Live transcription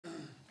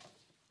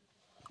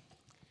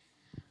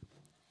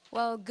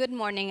Well, good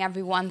morning,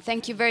 everyone.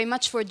 Thank you very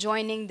much for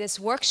joining this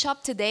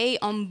workshop today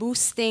on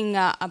boosting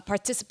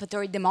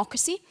participatory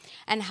democracy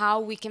and how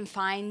we can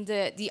find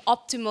the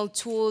optimal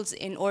tools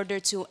in order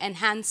to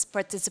enhance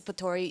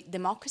participatory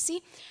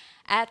democracy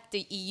at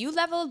the EU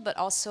level, but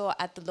also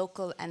at the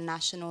local and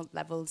national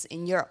levels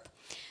in Europe.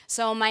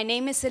 So my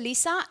name is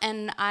Elisa,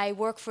 and I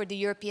work for the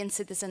European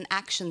Citizen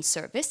Action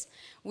Service.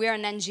 We are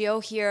an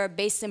NGO here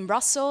based in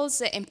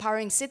Brussels,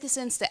 empowering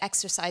citizens to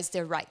exercise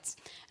their rights.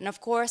 And of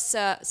course,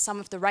 some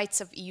of the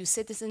rights of EU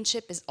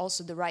citizenship is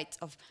also the right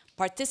of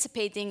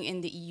participating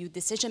in the EU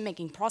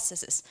decision-making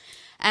processes.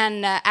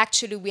 And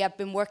actually, we have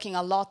been working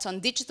a lot on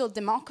digital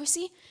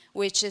democracy,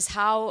 which is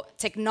how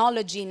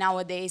technology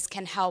nowadays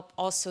can help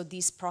also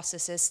these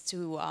processes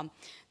to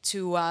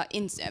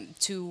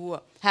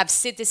have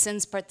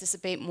citizens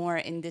participate more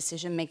in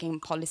decision-making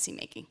and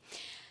policy-making.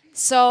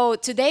 So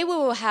today we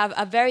will have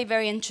a very,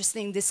 very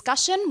interesting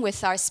discussion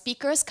with our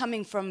speakers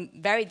coming from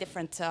very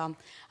different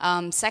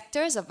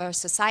sectors of our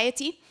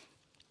society.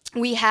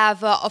 We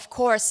have, of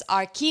course,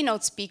 our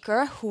keynote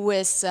speaker, who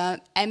is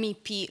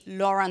MEP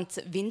Loránt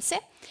Vincze.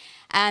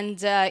 And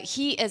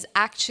he is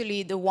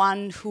actually the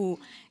one who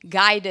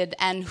guided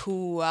and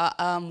who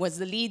was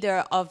the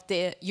leader of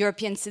the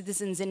European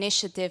Citizens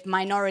Initiative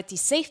Minority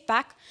Safe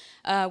Pack,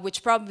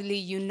 which probably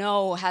you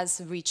know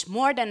has reached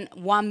more than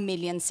 1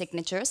 million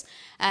signatures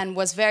and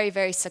was very,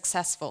 very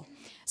successful.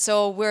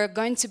 So we're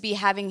going to be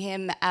having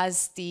him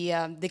as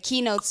the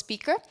keynote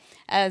speaker,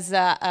 as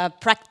a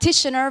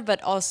practitioner,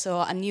 but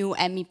also a new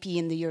MEP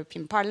in the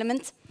European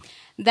Parliament.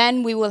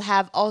 Then we will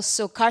have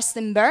also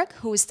Carsten Berg,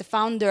 who is the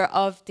founder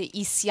of the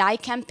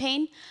ECI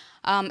campaign,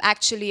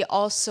 actually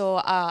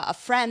also a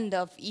friend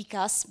of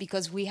ECAS,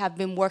 because we have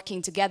been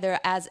working together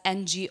as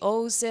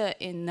NGOs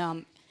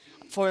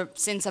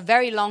since a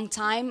very long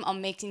time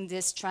on making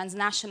this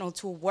transnational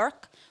tool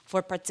work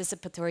for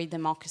participatory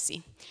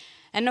democracy.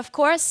 And of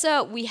course,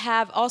 we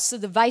have also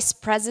the Vice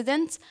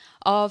President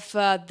of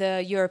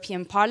the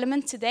European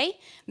Parliament today,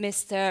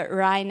 Mr.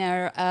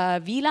 Rainer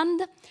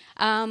Wieland.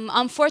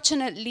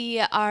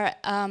 Unfortunately,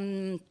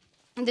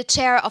 the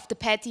chair of the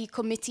Petty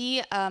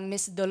Committee,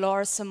 Ms.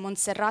 Dolores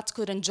Montserrat,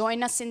 couldn't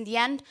join us in the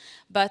end,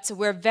 but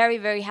we're very,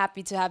 very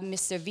happy to have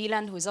Mr.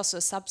 Wieland, who is also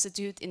a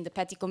substitute in the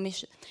Petty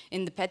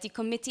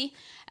Committee,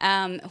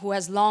 who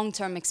has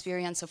long-term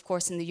experience, of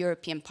course, in the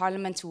European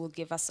Parliament, who will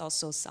give us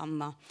also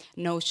some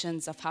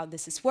notions of how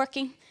this is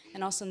working,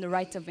 and also on the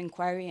right of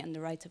inquiry and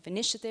the right of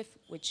initiative,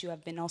 which you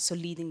have been also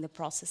leading the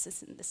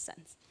processes in this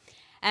sense.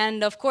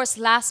 And of course,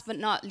 last but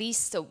not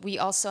least, we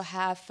also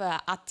have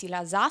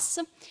Attila Szász,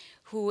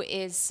 who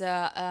is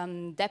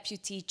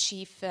Deputy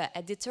Chief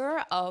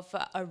Editor of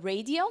a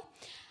radio.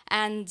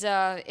 And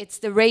it's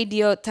the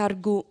radio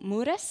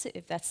Targu-Mures,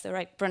 if that's the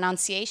right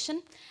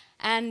pronunciation.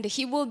 And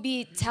he will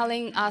be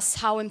telling us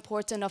how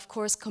important, of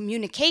course,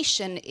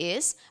 communication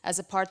is as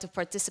a part of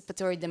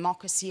participatory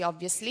democracy,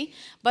 obviously,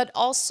 but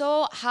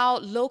also how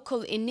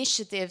local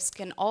initiatives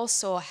can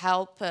also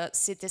help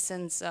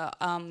citizens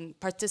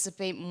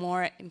participate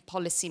more in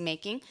policy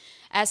making,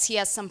 as he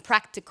has some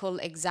practical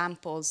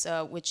examples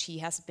which he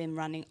has been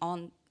running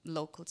on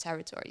local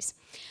territories.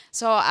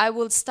 So I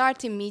will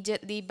start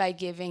immediately by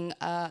giving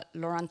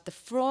Loránt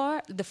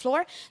the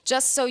floor.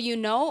 Just so you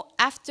know,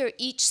 after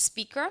each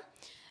speaker,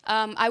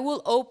 I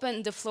will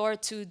open the floor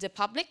to the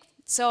public.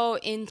 So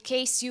in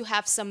case you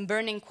have some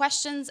burning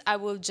questions, I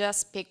will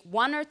just pick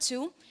one or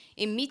two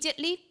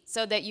immediately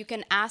so that you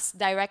can ask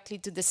directly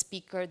to the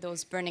speaker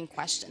those burning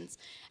questions.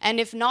 And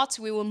if not,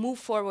 we will move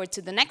forward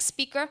to the next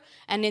speaker.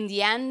 And in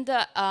the end,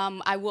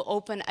 I will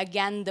open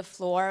again the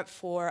floor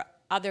for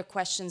other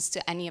questions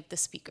to any of the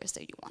speakers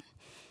that you want.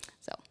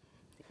 So,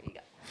 there you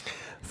go.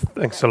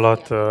 Thanks a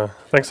lot.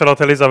 Thanks a lot,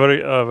 Elisa.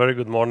 Very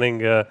good morning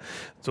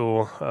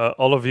to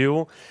all of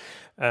you.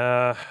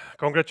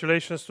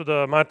 Congratulations to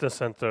the Martin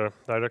Center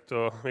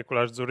Director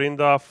Mikulás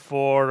Dzurinda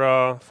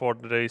for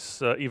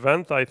today's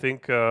event. I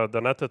think the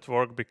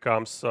network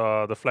becomes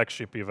the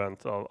flagship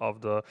event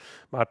of the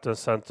Martin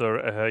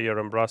Center here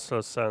in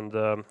Brussels, and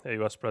the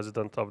US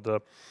President of the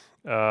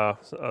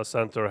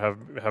center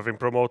have been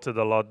promoted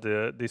a lot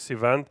this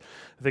event.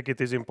 I think it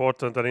is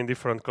important that in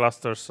different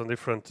clusters and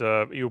different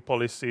EU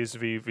policies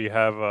we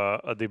have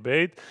a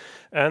debate.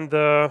 And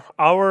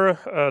our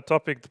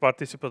topic,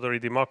 participatory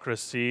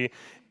democracy,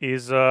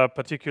 is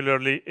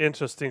particularly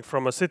interesting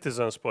from a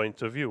citizen's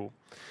point of view.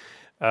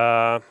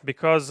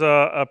 Because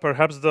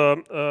perhaps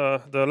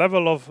the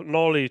level of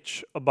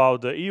knowledge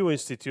about the EU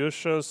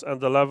institutions and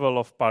the level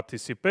of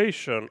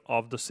participation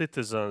of the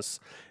citizens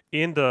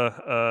in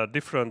the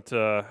different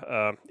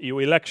EU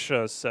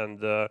elections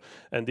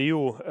and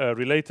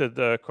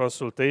EU-related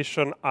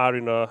consultation are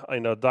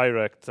in a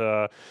direct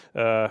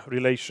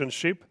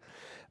relationship.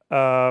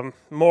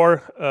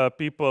 More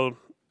people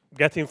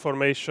get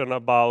information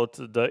about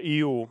the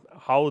EU,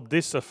 how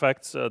this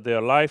affects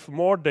their life,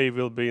 more they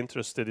will be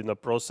interested in the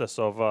process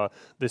of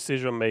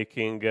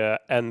decision-making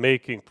and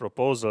making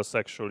proposals,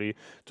 actually,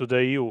 to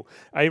the EU.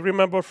 I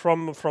remember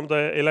from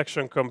the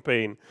election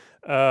campaign,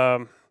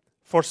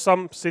 for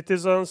some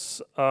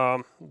citizens,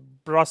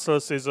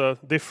 Brussels is a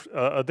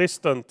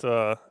distant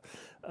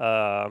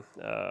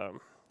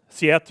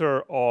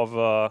theater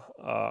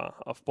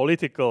of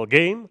political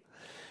game,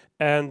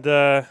 and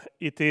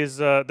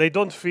they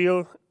don't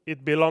feel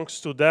it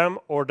belongs to them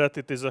or that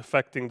it is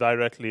affecting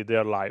directly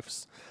their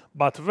lives.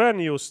 But when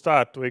you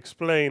start to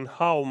explain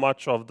how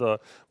much of the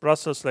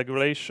Brussels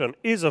regulation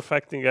is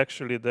affecting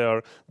actually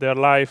their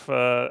life,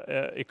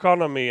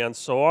 economy, and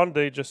so on,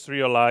 they just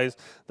realize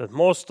that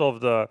most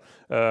of the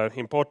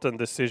important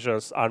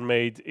decisions are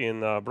made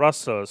in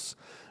Brussels.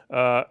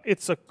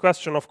 It's a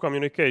question of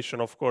communication,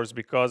 of course,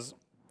 because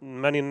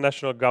many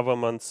national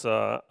governments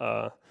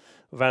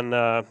when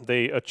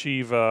they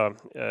achieve,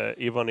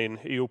 even in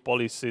EU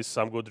policies,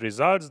 some good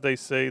results, they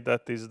say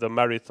that is the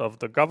merit of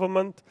the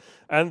government,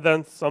 and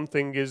then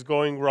something is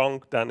going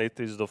wrong, then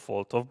it is the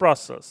fault of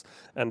Brussels.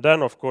 And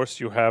then, of course,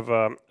 you have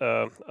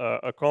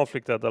a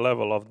conflict at the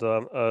level of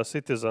the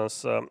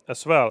citizens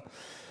as well.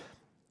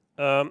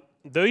 The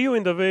EU,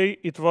 in the way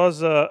it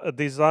was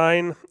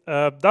designed,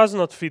 does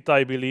not fit,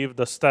 I believe,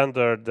 the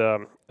standard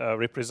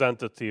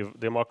representative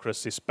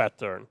democracy's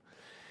pattern.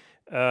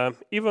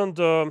 Even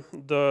the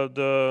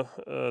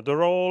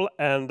role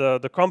and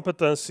the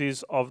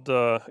competencies of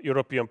the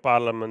European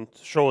Parliament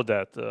show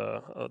that.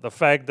 The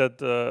fact that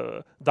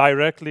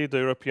directly the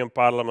European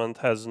Parliament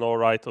has no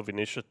right of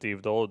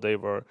initiative, though there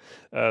were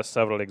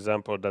several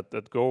examples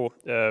that go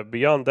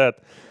beyond that.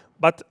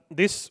 But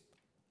this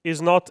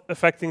is not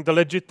affecting the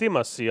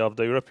legitimacy of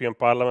the European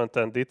Parliament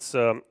and its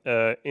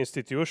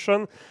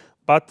institution,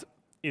 but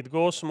it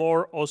goes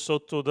more also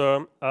to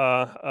the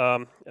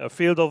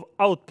field of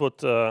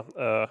output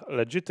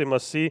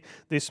legitimacy.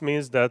 This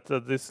means that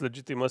this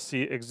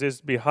legitimacy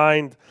exists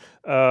behind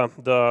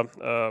the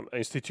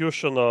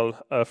institutional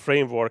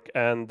framework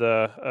and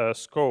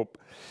scope.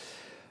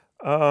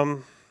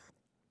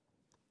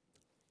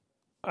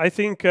 I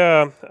think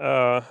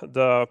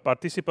the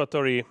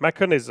participatory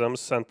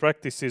mechanisms and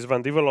practices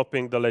when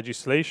developing the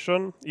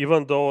legislation,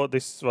 even though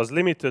this was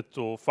limited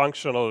to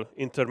functional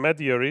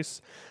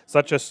intermediaries,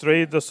 such as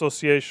trade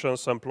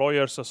associations,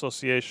 employers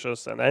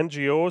associations, and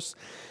NGOs,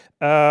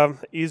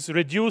 is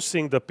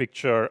reducing the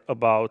picture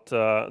about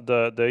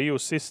the EU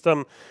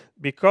system,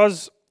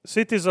 because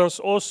citizens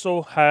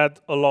also had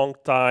a long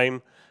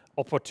time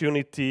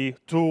opportunity,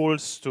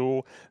 tools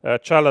to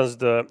challenge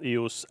the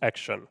EU's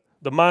action.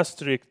 The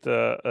Maastricht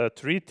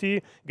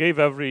Treaty gave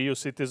every EU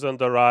citizen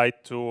the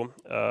right to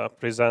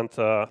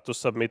to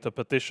submit a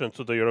petition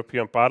to the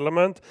European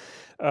Parliament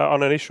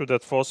on an issue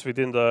that falls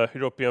within the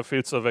European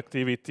fields of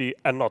activity,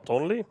 and not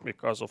only,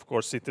 because of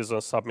course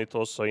citizens submit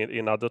also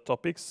in other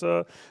topics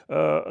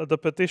the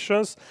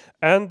petitions,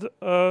 and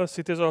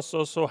citizens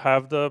also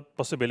have the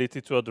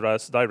possibility to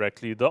address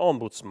directly the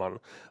Ombudsman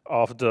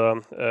of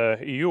the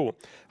EU.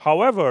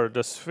 However,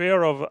 the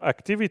sphere of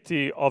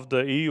activity of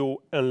the EU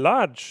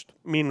enlarged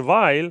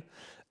meanwhile,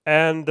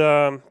 and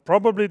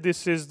probably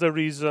this is the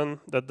reason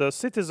that the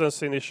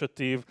Citizens'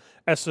 Initiative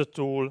as a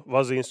tool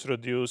was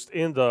introduced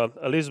in the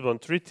Lisbon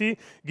Treaty,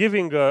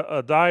 giving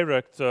a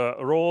direct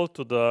role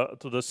to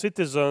the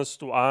citizens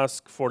to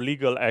ask for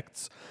legal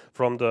acts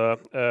from the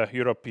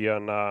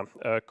European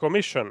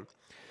Commission.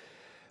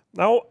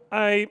 Now,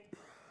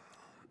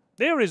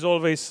 there is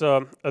always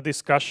a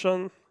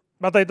discussion,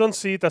 but I don't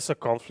see it as a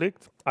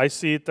conflict. I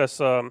see it as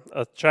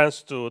a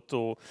chance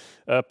to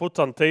put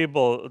on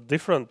table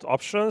different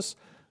options: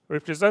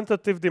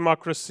 representative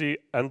democracy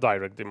and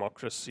direct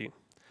democracy.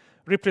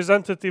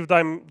 Representative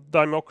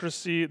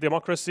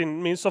democracy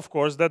means, of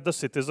course, that the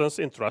citizens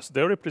entrust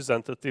their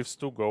representatives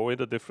to go in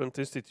the different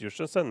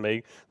institutions and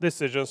make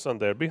decisions on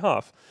their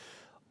behalf.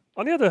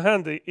 On the other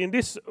hand, in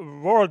this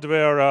world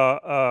where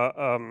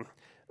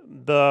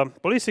the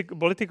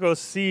political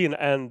scene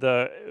and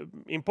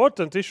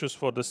important issues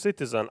for the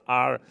citizen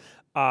are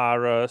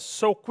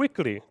so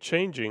quickly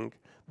changing,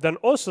 then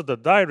also the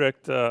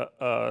direct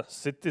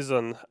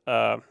citizen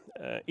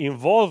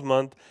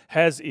involvement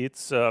has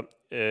its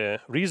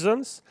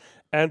reasons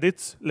and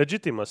its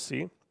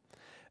legitimacy.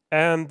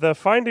 And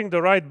finding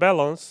the right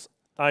balance,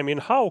 I mean,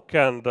 how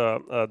can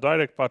the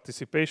direct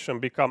participation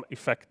become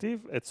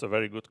effective? It's a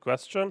very good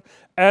question.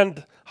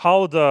 And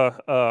how the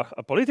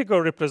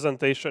political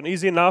representation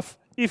is enough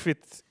if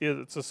it's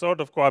a sort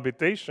of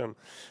cohabitation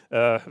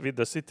with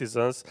the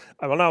citizens.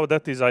 Well, now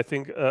that is, I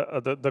think,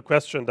 the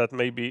question that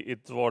maybe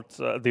it's worth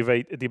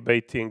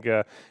debating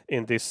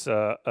in this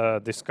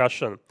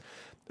discussion.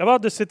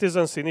 About the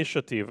Citizens'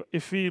 Initiative,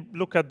 if we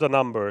look at the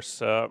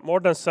numbers, more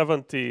than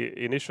 70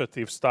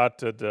 initiatives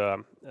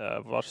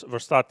were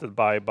started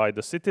by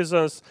the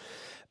citizens,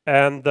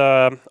 and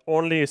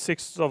only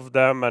 6 of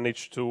them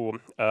managed to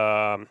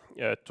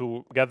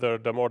gather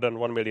the more than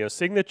 1 million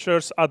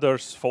signatures.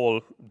 Others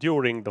fall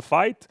during the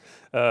fight.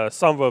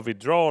 Some were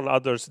withdrawn,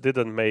 others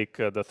didn't make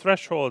the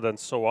threshold, and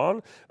so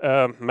on.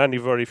 Many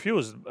were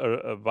refused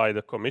by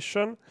the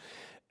Commission.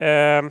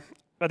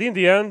 But in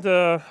the end,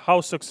 how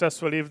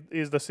successful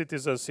is the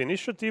Citizens'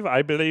 Initiative?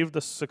 I believe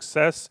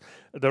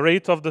the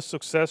rate of the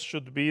success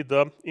should be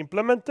the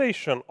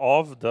implementation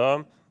of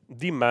the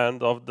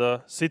demand of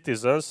the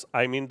citizens,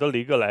 I mean the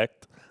legal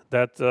act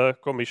that the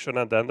Commission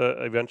and then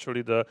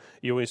eventually the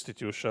EU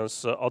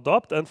institutions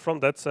adopt. And from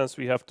that sense,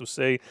 we have to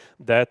say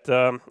that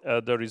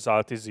the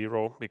result is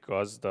zero,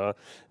 because there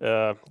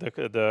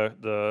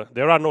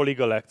are no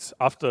legal acts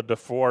after the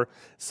 4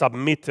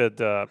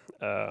 submitted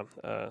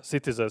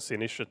citizens'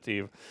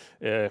 initiative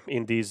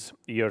in these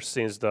years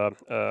since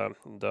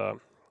the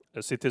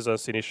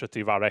citizens'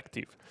 initiative are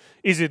active.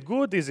 Is it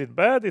good? Is it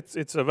bad?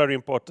 It's a very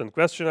important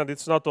question, and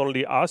it's not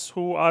only us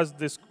who ask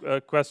this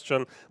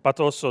question, but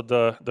also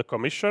the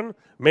Commission.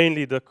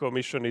 Mainly, the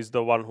Commission is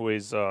the one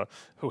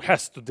who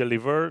has to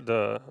deliver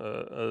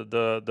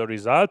the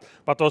result,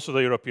 but also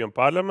the European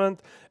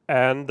Parliament.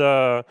 And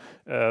the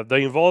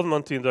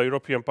involvement in the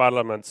European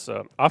Parliament's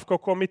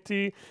AFCO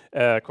committee,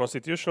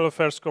 Constitutional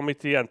Affairs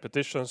Committee, and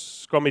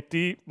Petitions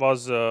Committee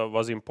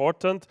was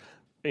important.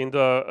 In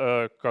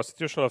the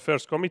Constitutional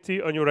Affairs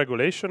Committee, a new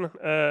regulation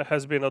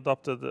has been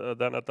adopted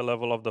then at the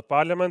level of the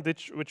Parliament,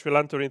 which will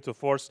enter into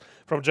force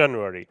from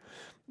January.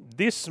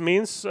 This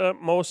means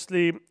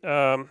mostly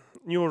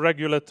new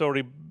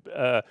regulatory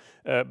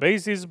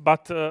basis,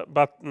 but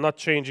not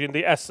changing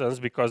the essence,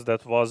 because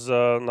that was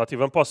not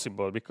even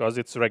possible, because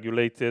it's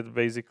regulated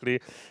basically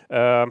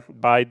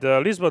by the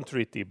Lisbon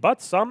Treaty.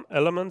 But some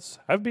elements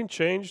have been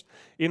changed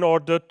in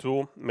order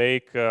to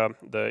make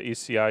the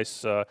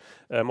ECIs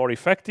more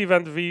effective,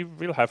 and we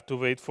will have to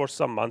wait for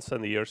some months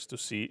and years to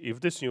see if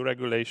this new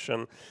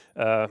regulation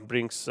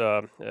brings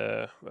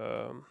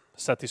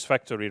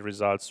satisfactory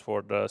results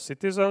for the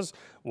citizens.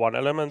 One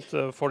element,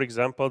 for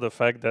example, the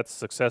fact that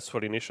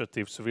successful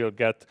initiatives will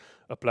get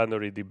a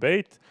plenary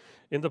debate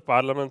in the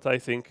Parliament, I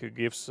think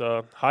gives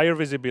higher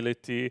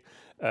visibility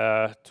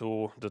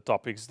to the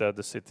topics that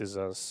the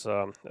citizens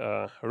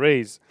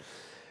raise.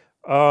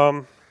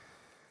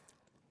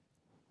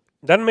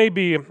 Then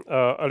maybe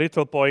a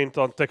little point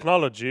on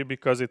technology,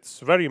 because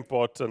it's a very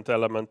important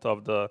element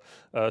of the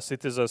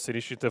citizens'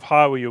 initiative,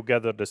 how you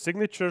gather the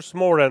signatures.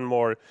 More and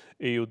more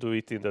you do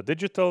it in the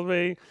digital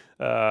way,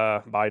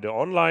 by the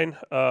online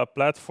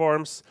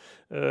platforms,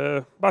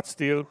 but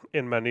still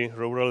in many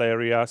rural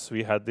areas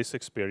we had this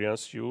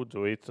experience. You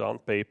do it on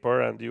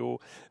paper and you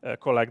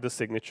collect the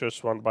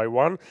signatures one by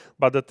one,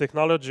 but the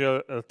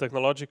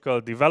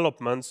technological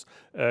developments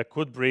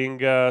could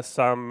bring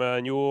some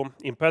new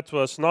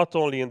impetus, not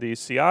only in the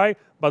ECI,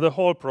 but the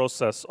whole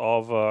process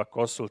of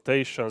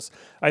consultations.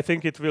 I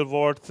think it will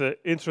worth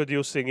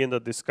introducing in the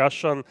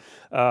discussion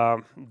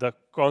the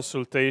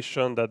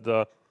consultation that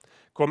the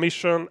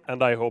Commission,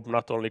 and I hope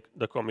not only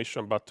the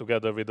Commission, but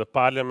together with the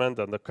Parliament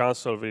and the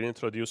Council, will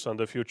introduce on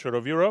the future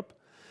of Europe,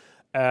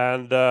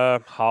 and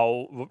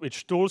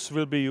which tools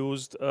will be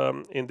used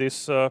in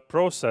this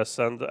process,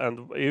 and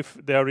if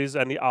there is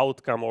any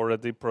outcome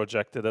already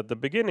projected at the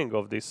beginning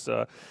of this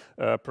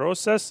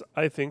process.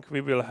 I think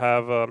we will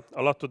have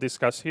a lot to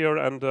discuss here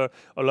and a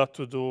lot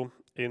to do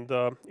in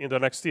the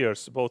next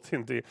years, both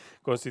in the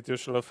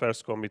Constitutional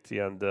Affairs Committee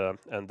and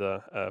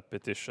the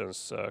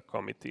Petitions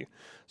Committee.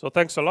 So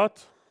thanks a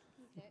lot.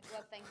 Okay,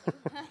 well, thank you.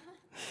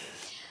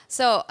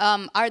 So,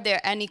 are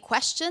there any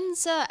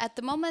questions at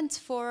the moment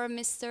for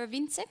Mr.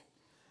 Vincze?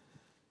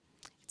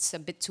 It's a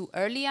bit too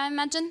early, I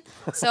imagine.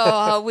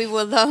 So we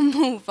will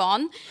move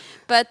on.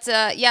 But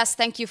yes,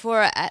 thank you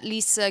for at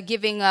least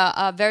giving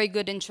a very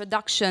good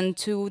introduction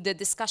to the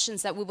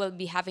discussions that we will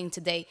be having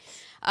today.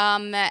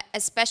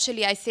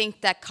 Especially, I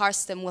think that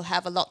Carsten will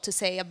have a lot to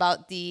say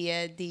about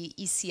the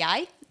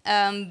ECI.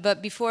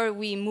 But before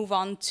we move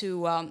on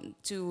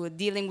to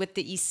dealing with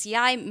the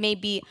ECI,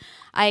 maybe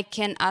I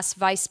can ask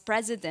Vice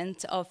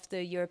President of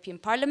the European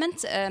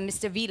Parliament,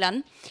 Mr.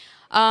 Wieland,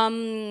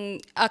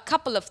 a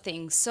couple of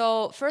things.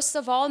 So first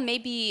of all,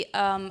 maybe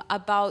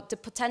about the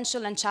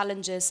potential and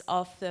challenges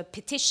of the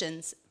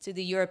petitions to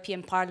the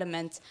European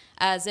Parliament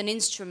as an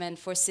instrument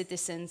for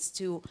citizens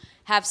to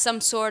have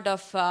some sort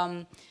of,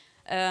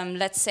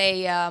 let's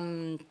say,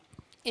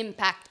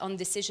 impact on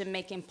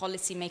decision-making,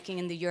 policy-making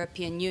in the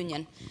European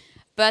Union.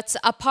 But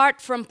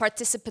apart from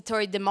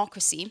participatory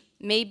democracy,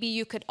 maybe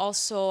you could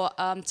also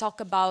talk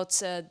about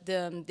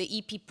the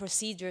EP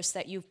procedures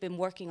that you've been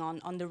working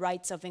on the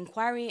rights of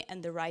inquiry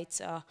and the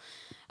rights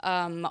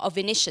of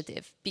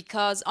initiative.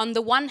 Because on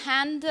the one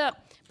hand,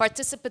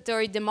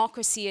 participatory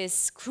democracy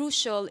is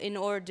crucial in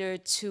order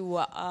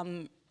to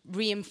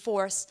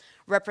reinforce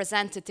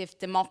representative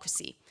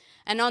democracy.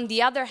 And on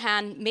the other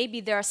hand,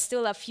 maybe there are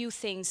still a few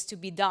things to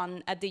be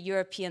done at the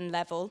European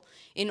level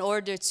in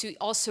order to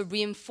also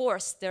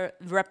reinforce the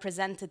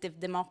representative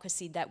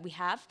democracy that we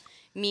have,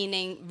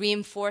 meaning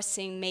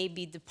reinforcing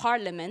maybe the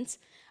Parliament,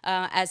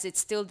 as it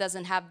still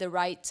doesn't have the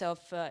right of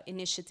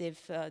initiative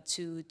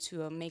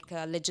to make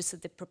a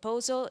legislative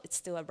proposal. It's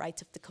still a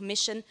right of the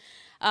Commission.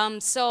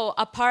 So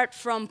apart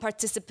from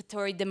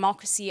participatory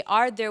democracy,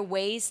 are there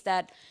ways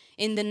that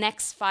in the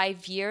next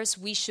 5 years,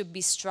 we should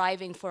be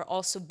striving for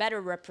also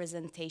better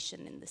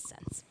representation in this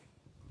sense?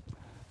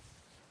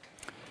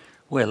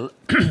 Well,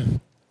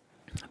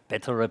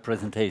 better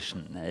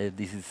representation.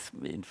 This is,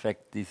 in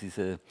fact, this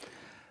is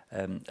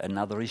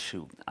another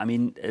issue. I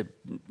mean,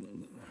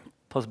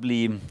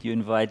 possibly you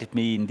invited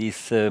me in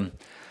this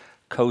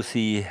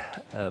cozy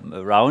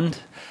around,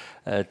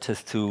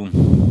 just to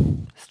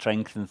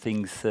strengthen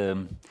things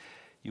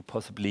you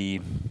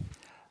possibly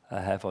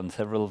have on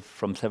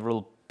from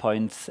several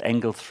points,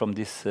 angles from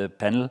this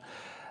panel.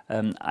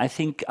 I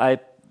think I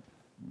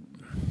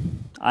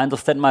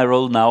understand my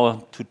role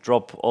now to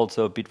drop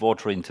also a bit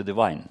water into the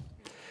wine.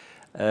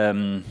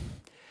 In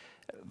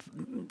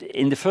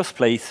the first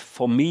place,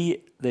 for me,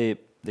 the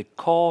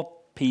core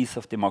piece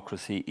of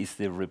democracy is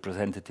the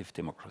representative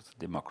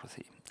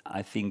democracy.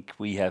 I think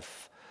we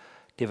have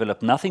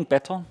developed nothing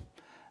better,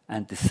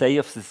 and the say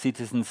of the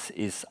citizens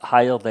is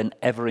higher than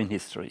ever in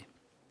history.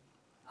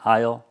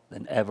 Higher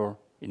than ever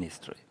in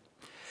history.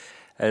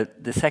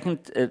 The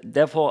second,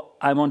 therefore,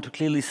 I want to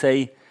clearly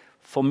say,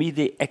 for me,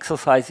 the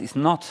exercise is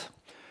not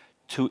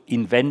to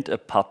invent a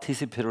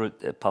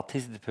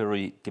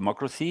participatory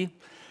democracy,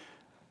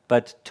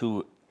 but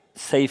to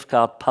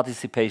safeguard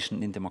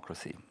participation in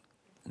democracy.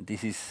 And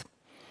this is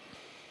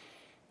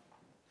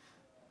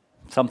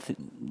something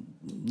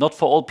not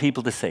for all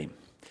people the same.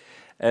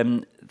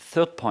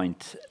 Third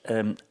point,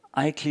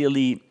 I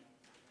clearly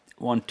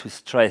want to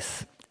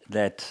stress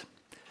that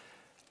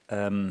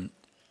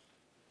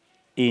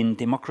in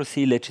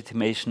democracy,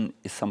 legitimation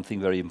is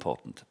something very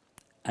important.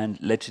 And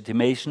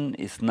legitimation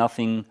is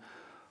nothing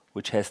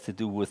which has to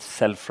do with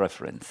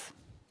self-reference.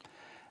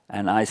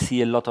 And I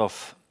see a lot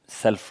of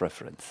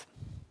self-reference.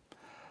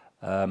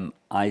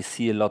 I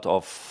see a lot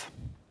of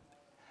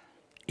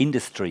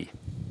industry.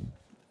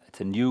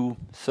 It's a new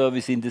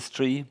service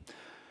industry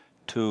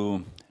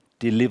to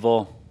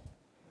deliver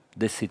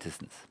the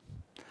citizens.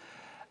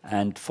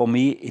 And for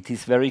me, it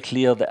is very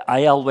clear that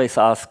I always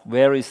ask,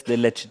 where is the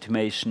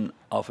legitimation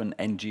of an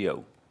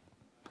NGO?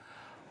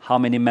 How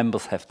many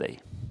members have they?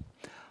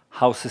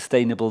 How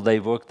sustainable they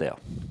work there?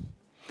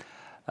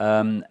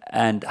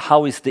 And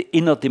how is the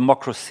inner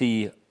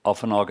democracy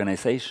of an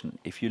organization?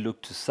 If you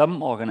look to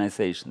some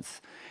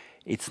organizations,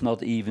 it's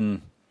not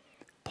even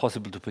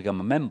possible to become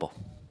a member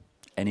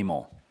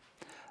anymore.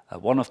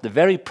 One of the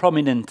very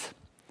prominent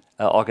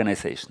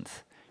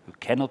organizations, you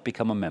cannot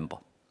become a member.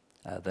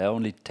 There are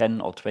only 10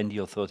 or 20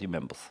 or 30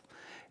 members.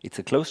 It's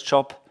a closed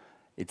shop,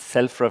 it's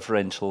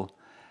self-referential,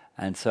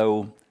 and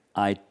so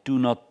I do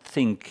not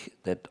think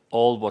that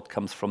all what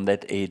comes from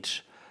that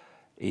age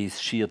is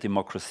sheer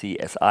democracy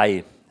as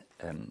I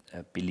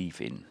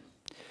believe in.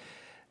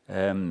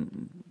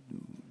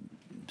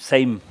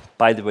 Same,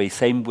 by the way,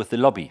 same with the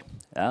lobby.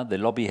 The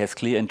lobby has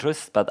clear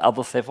interests, but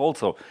others have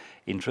also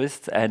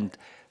interests, and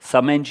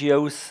some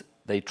NGOs,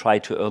 they try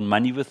to earn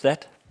money with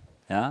that.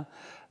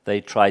 They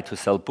try to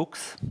sell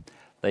books.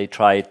 They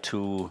try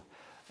to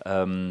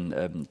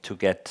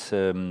get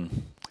in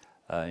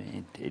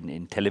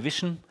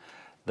television.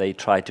 They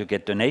try to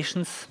get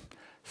donations.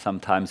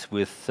 Sometimes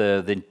with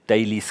the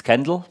daily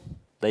scandal,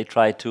 they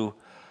try to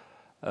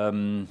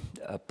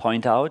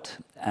point out.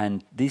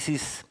 And this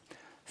is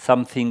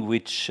something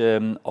which,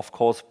 of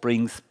course,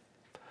 brings,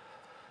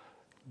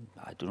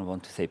 I don't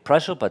want to say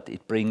pressure, but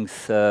it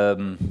brings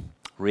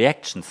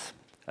reactions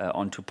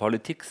onto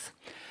politics.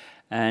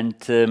 And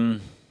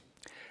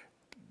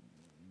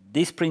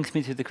this brings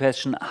me to the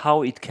question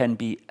how it can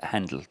be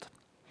handled.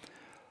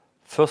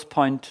 First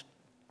point,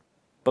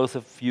 both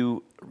of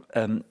you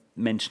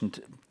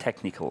mentioned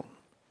technical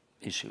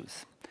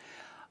issues.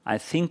 I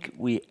think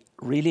we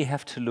really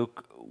have to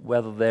look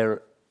whether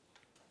there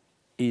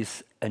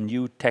is a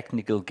new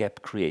technical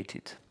gap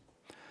created.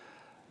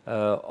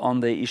 On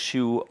the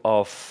issue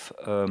of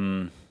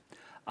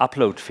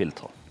upload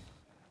filter,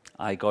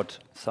 I got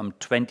some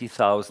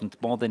 20,000,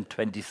 more than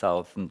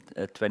 20,000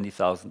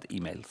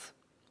 emails.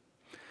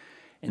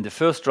 In the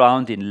first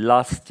round in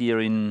last year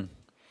in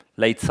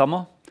late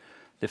summer,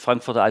 the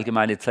Frankfurter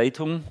Allgemeine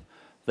Zeitung,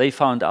 they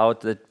found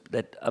out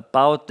that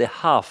about the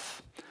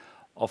half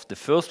of the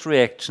first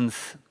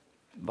reactions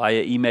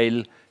via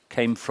email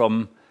came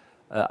from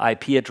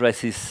IP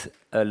addresses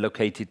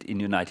located in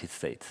the United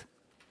States.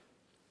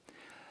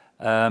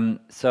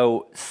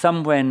 So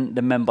somewhere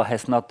the member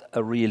has not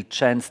a real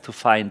chance to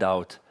find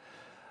out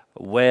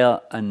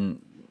where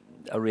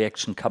a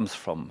reaction comes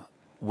from,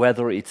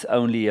 whether it's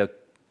only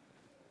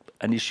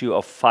an issue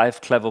of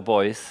 5 clever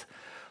boys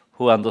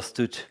who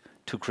understood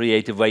to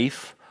create a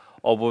wave,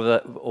 or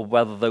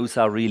whether those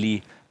are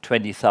really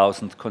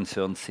 20,000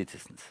 concerned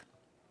citizens.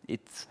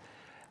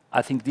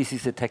 I think this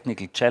is a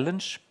technical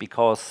challenge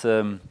because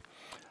the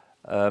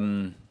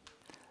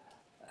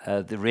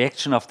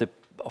reaction of the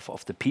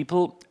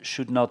people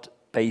should not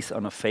base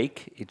on a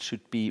fake. It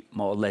should be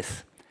more or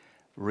less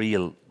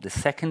real. The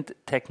second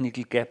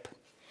technical gap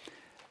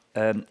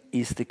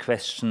is the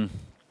question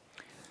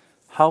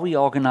how we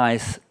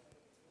organize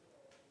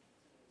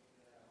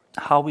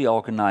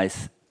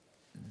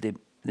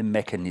the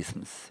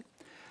mechanisms.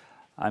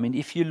 I mean,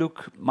 if you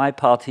look, my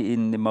party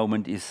in the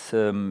moment is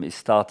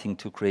starting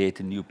to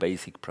create a new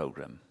basic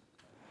program,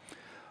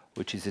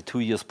 which is a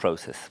 2-year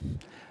process,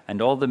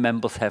 and all the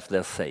members have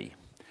their say.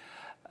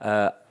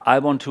 I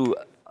want to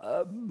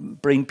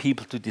bring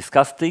people to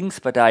discuss things,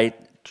 but I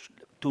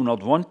do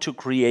not want to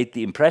create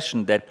the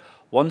impression that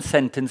one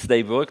sentence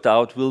they worked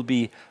out will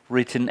be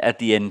written at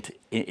the end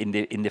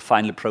in the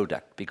final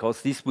product,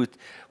 because this would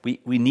we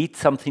need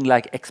something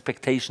like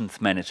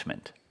expectations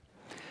management.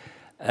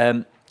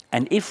 And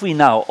if we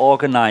now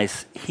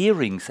organize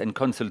hearings and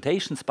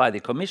consultations by the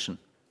Commission,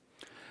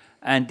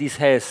 and this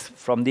has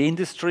from the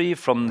industry,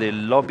 from the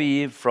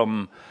lobby,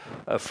 from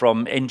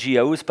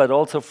NGOs, but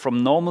also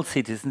from normal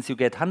citizens, you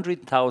get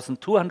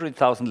 100,000,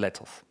 200,000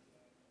 letters.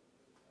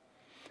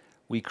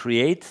 We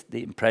create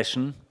the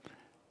impression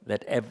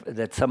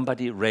that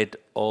somebody read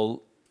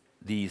all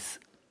these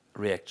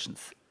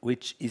reactions,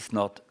 which is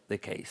not the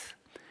case.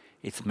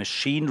 It's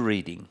machine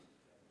reading,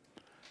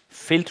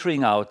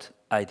 filtering out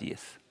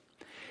ideas.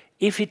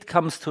 If it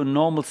comes to a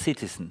normal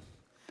citizen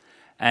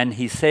and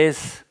he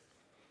says,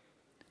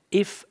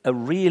 if a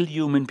real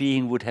human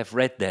being would have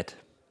read that,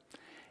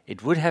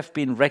 it would have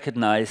been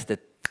recognized that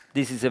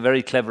this is a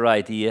very clever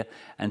idea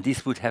and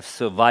this would have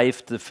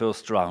survived the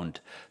first round.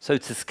 So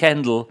it's a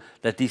scandal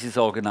that this is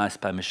organized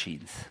by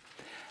machines.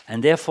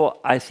 And therefore,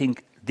 I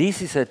think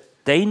this is a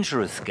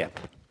dangerous gap,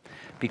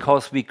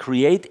 because we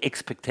create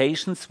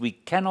expectations we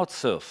cannot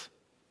serve.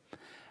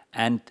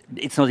 And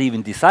it's not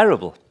even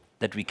desirable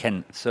that we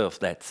can serve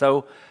that.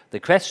 So the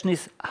question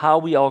is how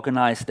we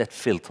organize that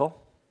filter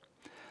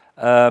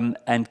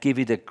and give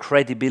it a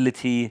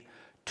credibility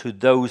to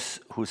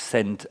those who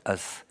send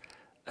us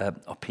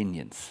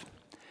opinions.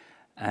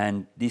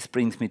 And this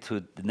brings me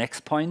to the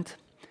next point.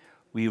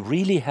 We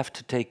really have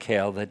to take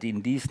care that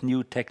in this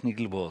new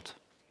technical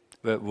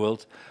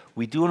world,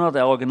 we do not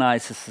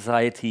organize a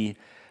society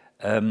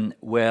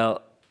where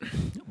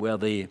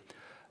there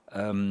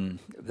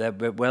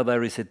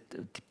is a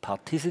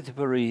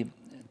participatory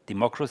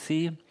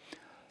democracy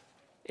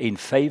in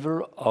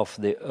favor of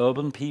the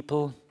urban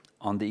people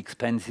on the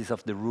expenses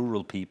of the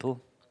rural people,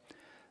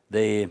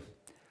 the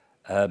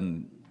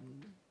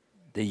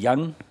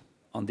young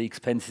on the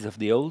expenses of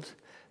the old,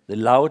 the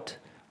loud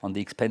on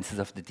the expenses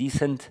of the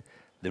decent,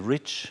 the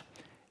rich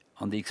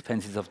on the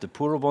expenses of the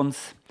poorer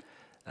ones,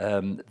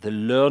 the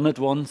learned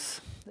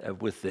ones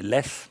with the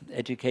less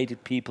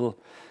educated people,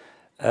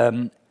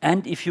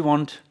 and if you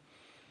want,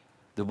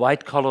 the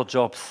white-collar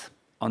jobs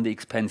on the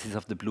expenses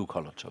of the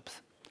blue-collar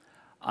jobs.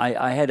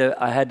 I had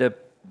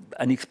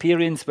an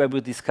experience where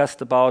we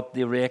discussed about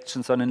the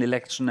reactions on an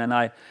election, and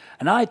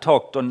I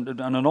talked on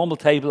a normal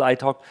table. I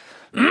talked.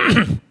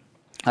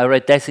 I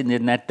read this in the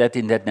net, that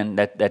in that, and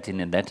that in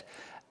the net,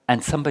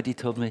 and somebody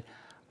told me,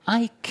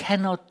 I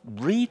cannot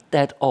read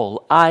that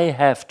all. I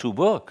have to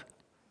work.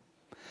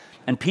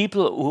 And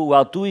people who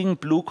are doing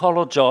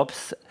blue-collar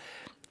jobs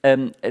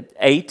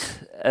 8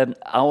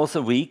 hours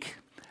a week,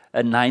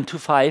 9 to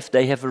 5,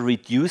 they have a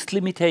reduced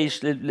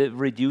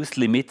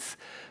limits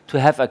to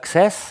have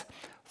access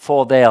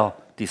for their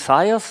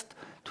desires,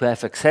 to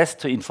have access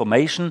to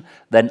information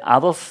than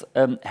others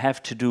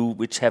have to do,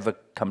 which have a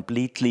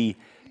completely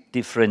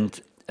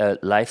different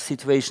life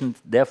situation.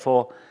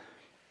 Therefore,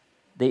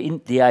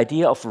 the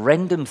idea of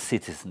random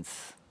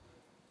citizens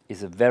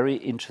is a very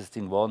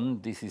interesting one.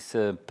 This is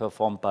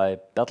performed by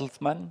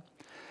Bertelsmann,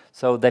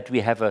 so that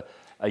we have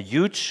a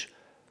huge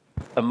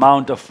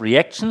amount of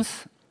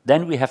reactions,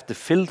 then we have the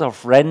filter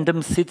of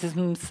random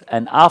citizens,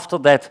 and after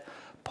that,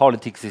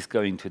 politics is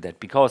going to that.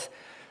 Because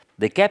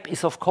the gap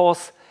is, of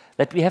course,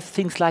 that we have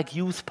things like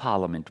youth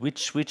parliament,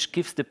 which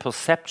gives the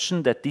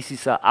perception that this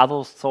is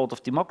another sort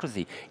of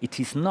democracy. It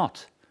is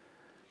not.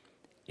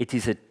 It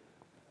is a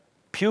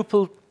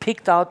pupil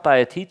picked out by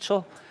a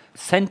teacher,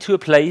 sent to a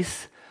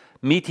place,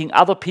 meeting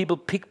other people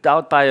picked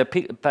out by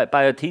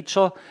a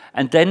teacher,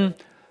 and then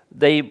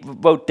they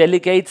vote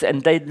delegates,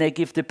 and they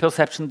give the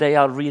perception they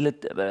are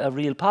a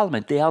real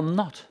parliament. They are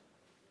not.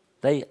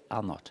 They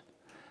are not.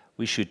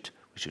 We should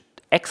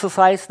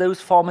exercise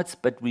those formats,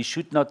 but we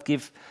should not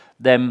give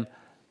them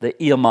the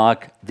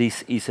earmark,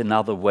 this is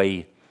another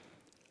way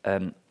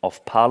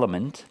of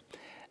parliament.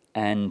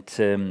 And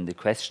the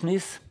question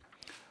is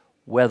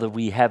whether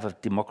we have a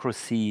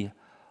democracy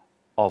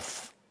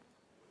of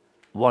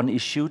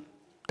one-issue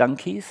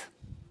donkeys,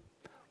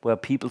 where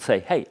people say,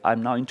 hey,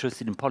 I'm now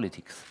interested in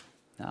politics.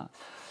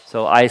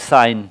 So I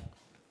sign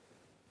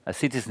a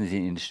citizens'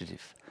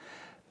 initiative.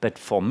 But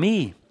for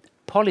me,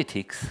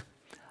 politics,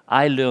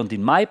 I learned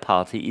in my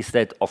party, is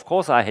that, of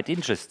course, I had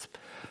interests,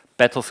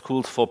 better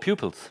schools for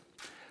pupils.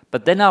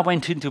 But then I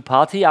went into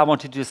party, I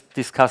wanted to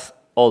discuss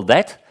all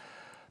that,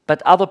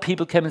 but other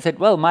people came and said,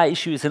 well, my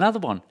issue is another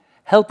one.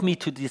 Help me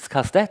to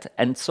discuss that.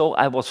 And so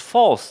I was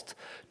forced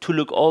to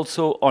look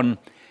also on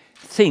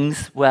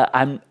things where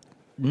I'm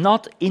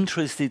not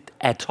interested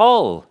at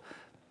all,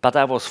 but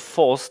I was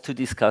forced to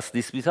discuss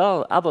this with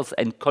others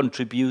and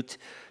contribute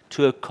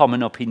to a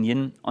common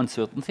opinion on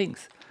certain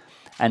things.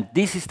 And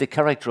this is the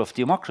character of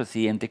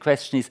democracy, and the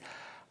question is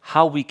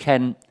how we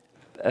can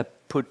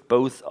put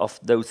both of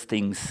those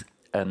things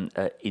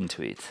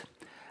into it.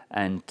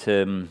 And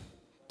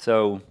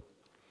so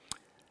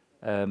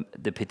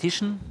the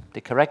petition,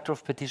 the character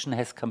of petition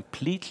has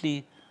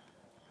completely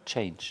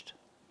changed.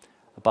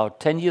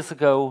 About 10 years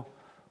ago,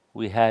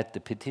 we had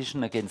the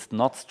petition against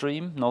Nord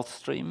Stream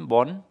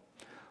 1,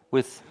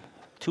 with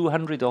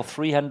 200 or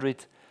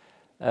 300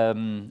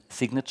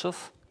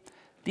 signatures.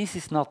 This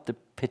is not the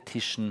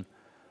petition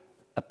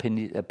a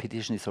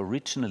petition is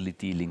originally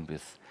dealing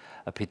with.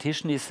 A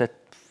petition is that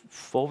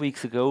 4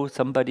 weeks ago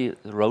somebody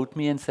wrote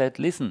me and said,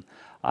 listen,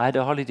 I had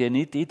a holiday in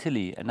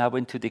Italy and I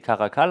went to the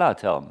Caracalla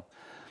term.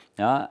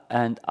 Yeah,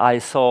 and I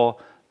saw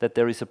that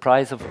there is a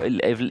price of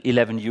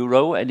 11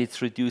 euro and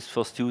it's reduced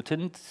for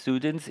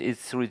students,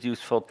 it's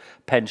reduced for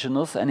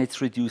pensioners, and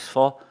it's reduced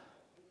for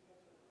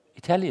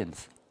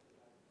Italians.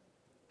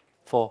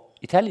 For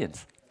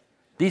Italians.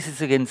 This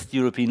is against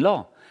European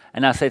law.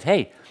 And I said,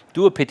 hey,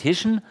 do a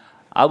petition,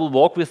 I will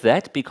work with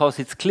that because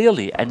it's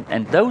clearly,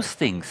 and those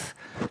things,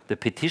 the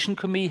petition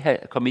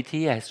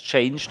committee has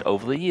changed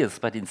over the years,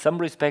 but in some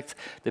respects,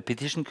 the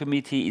petition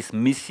committee is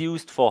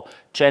misused for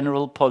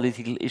general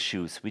political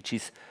issues, which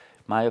is,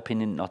 my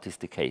opinion, not is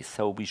the case.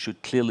 So we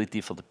should clearly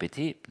differ the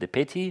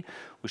petty,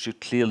 we should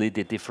clearly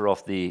differ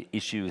of the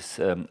issues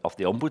of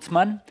the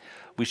ombudsman,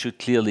 we should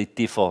clearly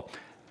differ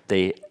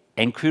the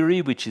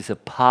inquiry, which is a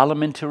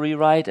parliamentary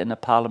right and a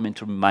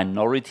parliamentary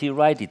minority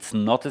right. It's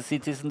not a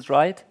citizen's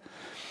right.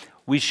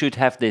 We should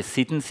have the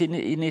citizens'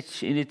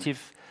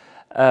 initiative,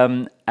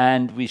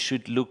 and we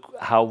should look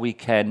how we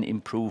can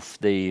improve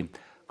the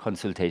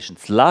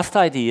consultations. Last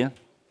idea,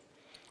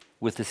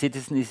 with the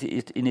citizens'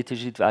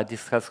 initiative, I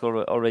discussed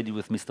already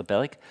with Mr.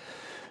 Berg.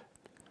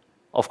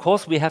 Of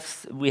course, we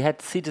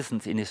had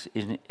citizens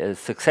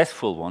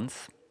successful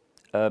ones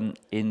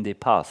in the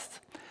past.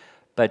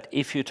 But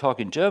if you talk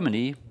in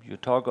Germany, you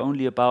talk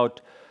only about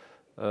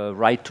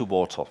right to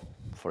water,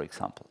 for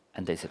example.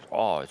 And they said,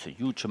 oh, it's a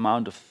huge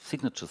amount of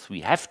signatures.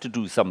 We have to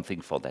do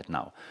something for that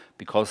now,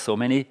 because so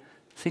many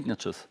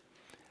signatures.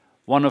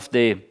 One of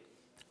the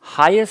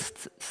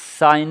highest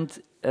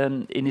signed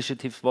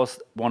initiatives was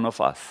one of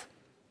us.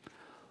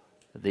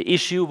 The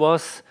issue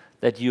was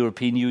that the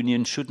European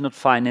Union should not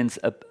finance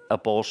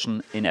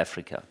abortion in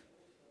Africa.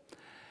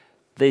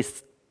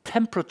 This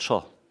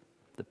temperature,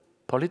 the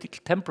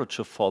political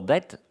temperature for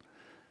that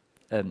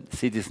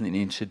citizen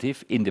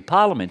initiative in the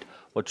parliament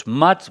was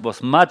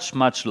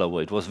much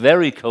lower. It was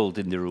very cold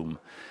in the room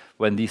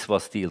when this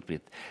was dealt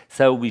with.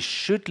 So we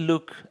should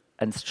look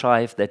and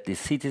strive that the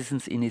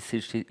citizens'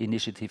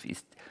 initiative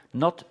is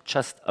not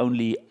just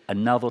only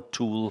another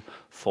tool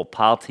for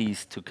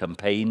parties to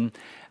campaign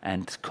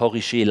and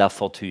corriger la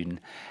fortune,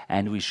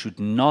 and we should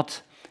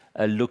not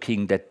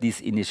looking that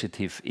this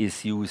initiative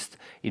is used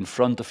in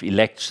front of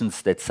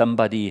elections, that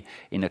somebody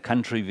in a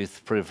country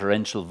with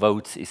preferential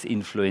votes is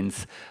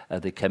influence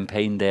the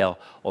campaign there,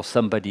 or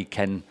somebody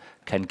can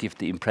give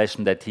the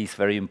impression that he's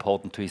very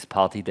important to his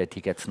party, that he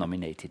gets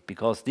nominated,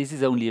 because this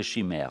is only a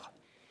chimera.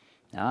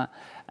 Yeah?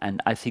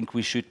 And I think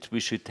we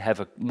should have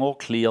a more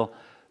clear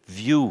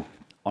view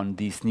on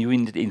these new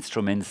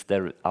instruments.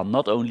 There are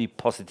not only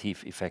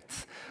positive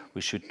effects.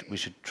 We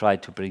should try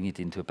to bring it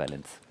into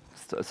balance.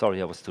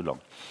 Sorry, I was too long.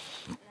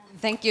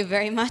 Thank you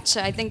very much.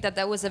 I think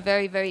that was a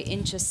very, very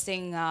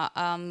interesting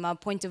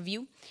point of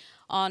view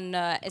on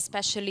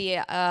especially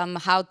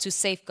how to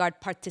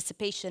safeguard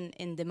participation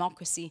in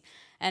democracy,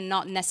 and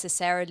not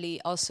necessarily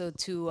also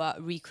to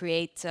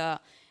recreate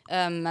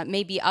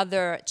maybe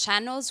other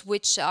channels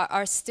which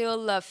are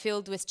still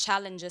filled with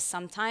challenges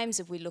sometimes,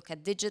 if we look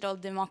at digital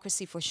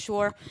democracy for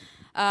sure.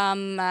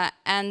 And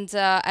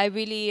I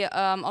really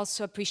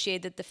also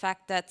appreciated the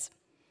fact that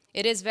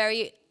it is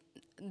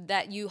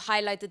that you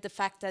highlighted the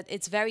fact that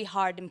it's very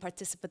hard in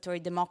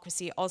participatory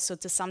democracy also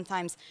to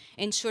sometimes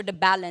ensure the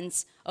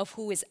balance of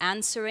who is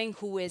answering,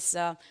 who is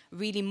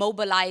really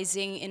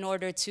mobilizing in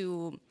order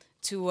to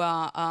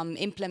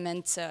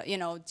implement,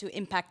 to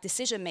impact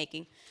decision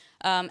making.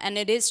 And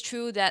it is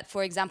true that,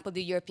 for example,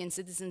 the European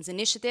Citizens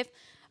Initiative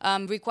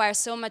requires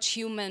so much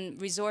human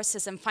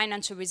resources and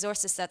financial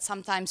resources that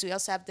sometimes we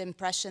also have the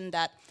impression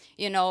that,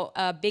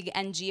 big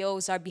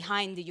NGOs are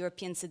behind the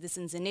European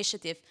Citizens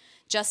Initiative,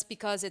 just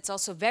because it's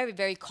also very,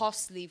 very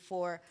costly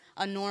for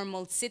a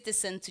normal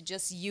citizen to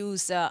just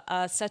use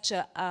such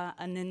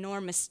an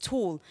enormous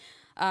tool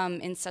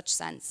in such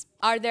sense.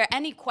 Are there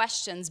any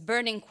questions,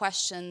 burning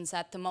questions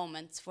at the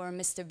moment for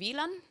Mr.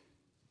 Wieland?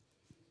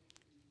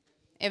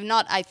 If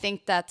not, I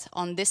think that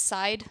on this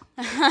side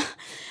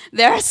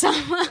there are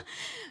some,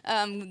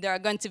 there are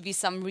going to be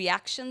some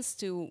reactions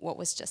to what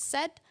was just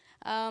said.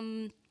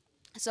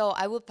 So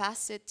I will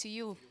pass it to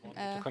you.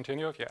 To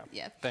continue? Yeah.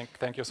 Yeah.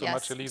 Thank you so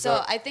much, Elisa.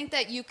 So I think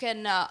that you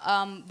can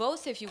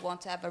both, if you want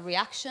to have a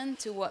reaction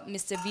to what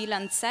Mr.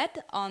 Wieland said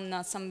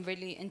on some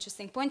really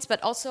interesting points, but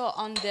also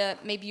on the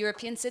maybe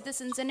European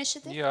Citizens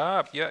Initiative.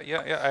 Yeah.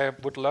 I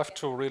would love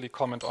to really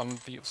comment on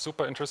the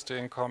super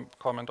interesting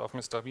comment of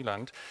Mr.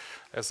 Wieland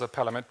as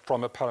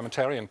from a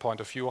parliamentarian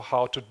point of view,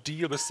 how to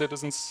deal with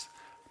citizens'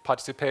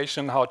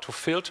 participation, how to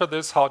filter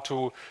this, how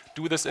to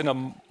do this in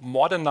a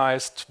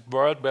modernized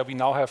world where we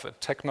now have a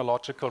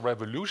technological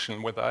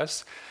revolution with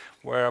us.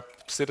 where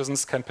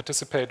citizens can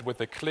participate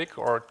with a click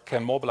or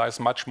can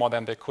mobilize much more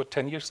than they could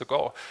 10 years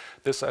ago.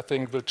 This, I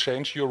think, will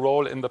change your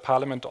role in the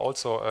parliament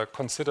also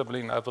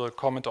considerably, and I will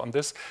comment on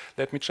this.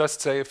 Let me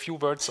just say a few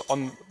words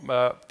on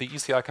the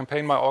ECI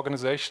campaign. My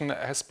organization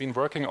has been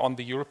working on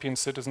the European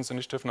Citizens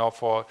Initiative now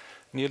for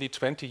nearly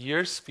 20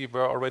 years. We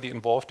were already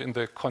involved in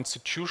the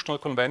Constitutional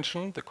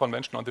Convention, the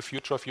Convention on the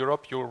Future of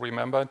Europe, you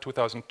remember, in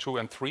 2002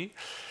 and 2003.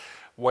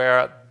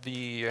 Where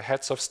the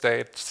heads of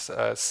state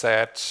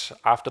said,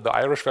 after the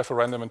Irish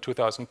referendum in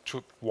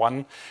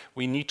 2001,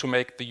 we need to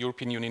make the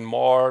European Union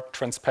more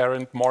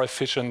transparent, more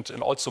efficient,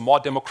 and also more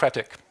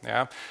democratic.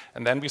 Yeah?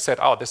 And then we said,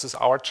 oh, this is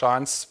our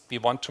chance. We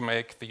want to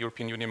make the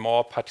European Union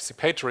more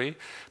participatory,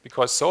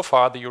 because so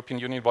far the European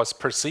Union was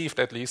perceived,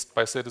 at least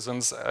by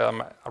citizens,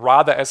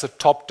 rather as a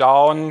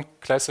top-down,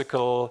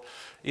 classical,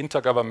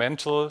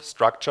 intergovernmental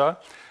structure,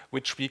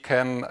 which we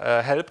can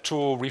help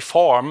to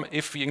reform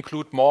if we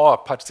include more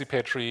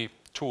participatory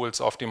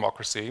tools of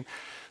democracy.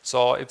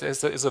 So it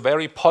is a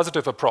very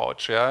positive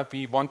approach. Yeah?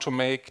 We want to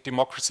make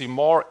democracy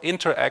more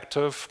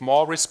interactive,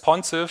 more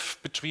responsive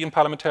between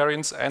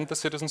parliamentarians and the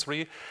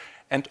citizenry,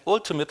 and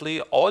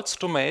ultimately also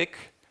to make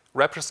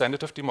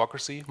representative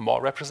democracy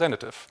more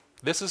representative.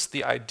 This is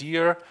the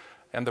idea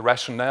and the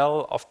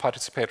rationale of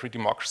participatory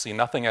democracy,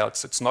 nothing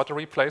else. It's not a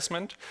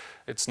replacement.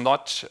 It's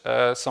not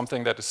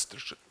something that is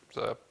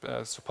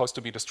supposed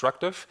to be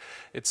destructive.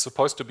 It's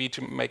supposed to be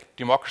to make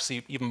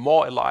democracy even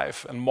more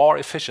alive and more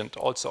efficient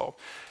also.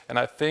 And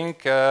I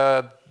think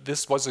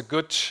this was a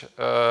good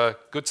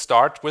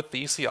start with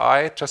the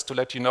ECI. Just to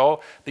let you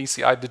know, the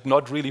ECI did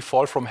not really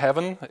fall from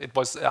heaven. It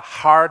was a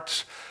hard,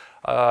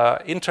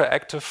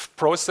 interactive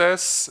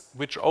process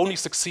which only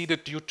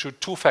succeeded due to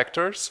two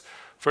factors.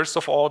 First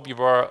of all, we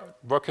were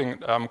working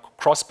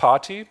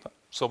cross-party,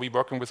 so we were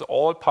working with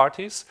all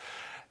parties,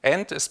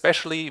 and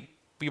especially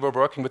we were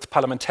working with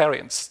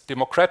parliamentarians,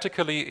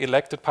 democratically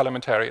elected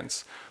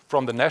parliamentarians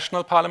from the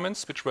national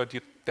parliaments, which were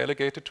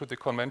delegated to the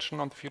Convention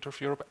on the Future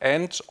of Europe,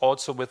 and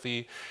also with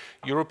the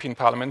European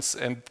parliaments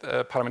and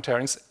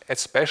parliamentarians,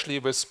 especially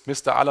with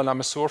Mr. Alain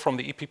Lamassoure from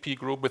the EPP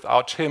group.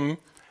 Without him,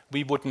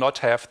 we would not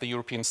have the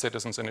European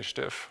Citizens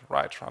Initiative.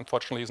 Right?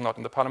 Unfortunately, he's not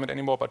in the parliament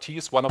anymore, but he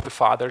is one of the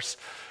fathers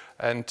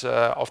and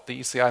of the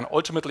ECI, and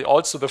ultimately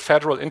also the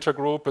federal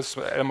intergroup with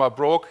Elmar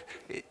Brok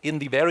in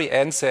the very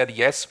end said,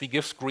 yes, we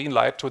give green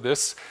light to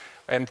this,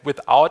 and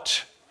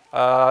without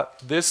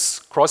this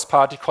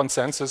cross-party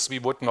consensus, we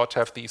would not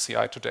have the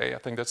ECI today. I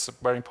think that's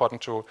very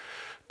important to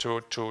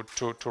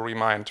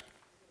remind.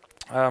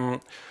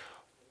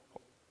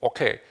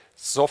 Okay,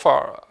 so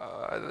far,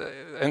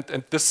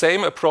 and the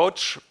same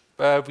approach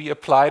we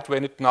applied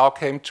when it now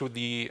came to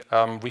the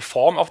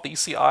reform of the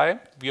ECI.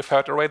 We have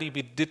heard already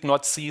we did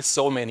not see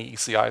so many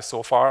ECIs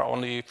so far,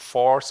 only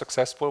 4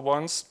 successful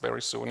ones,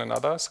 very soon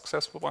another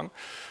successful one,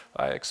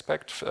 I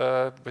expect,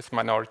 with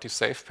Minority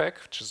Safe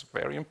Pack, which is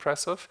very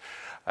impressive.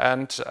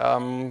 And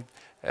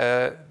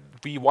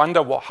we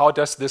wonder, how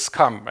does this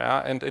come?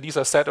 Yeah? And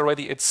Elisa said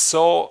already, it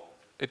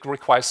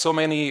requires so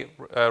many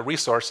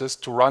resources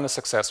to run a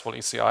successful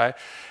ECI.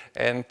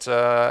 And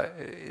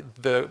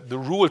the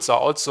rules are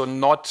also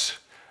not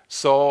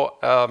so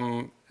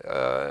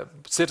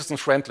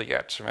citizen-friendly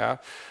yet. Yeah?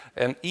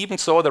 And even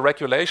so, the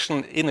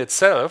regulation in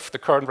itself, the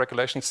current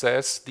regulation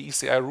says the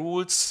ECI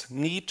rules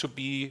need to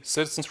be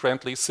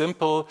citizen-friendly,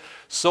 simple,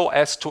 so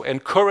as to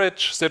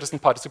encourage citizen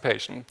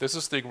participation. This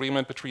is the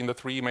agreement between the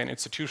 3 main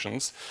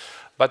institutions.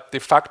 But de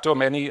facto,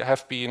 many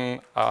have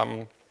been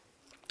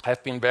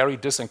very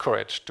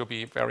disencouraged, to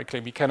be very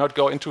clear. We cannot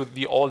go into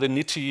all the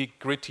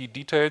nitty-gritty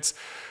details.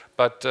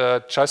 But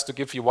just to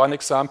give you one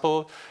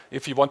example,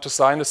 if you want to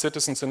sign a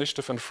citizens'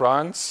 initiative in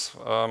France,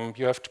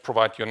 you have to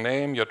provide your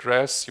name, your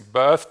address, your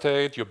birth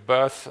date, your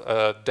birth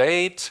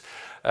date,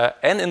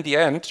 and in the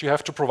end, you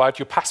have to provide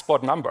your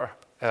passport number.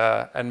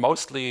 And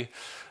mostly,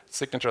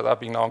 signatures are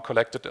being now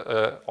collected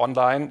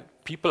online.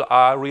 People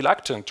are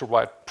reluctant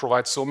to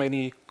provide so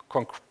many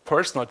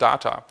personal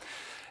data.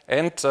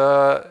 And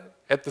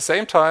at the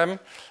same time,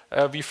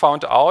 we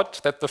found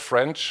out that the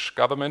French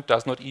government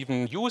does not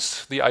even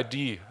use the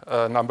ID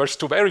numbers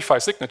to verify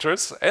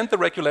signatures, and the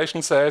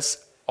regulation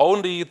says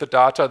only the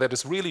data that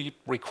is really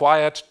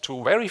required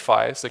to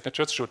verify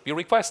signatures should be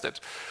requested.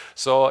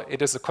 So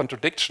it is a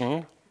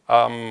contradiction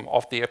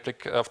of the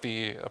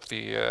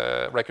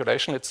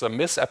regulation. It's a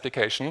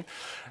misapplication,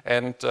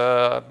 and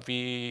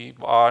we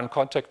are in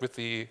contact with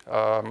the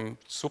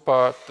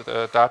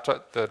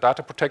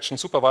data protection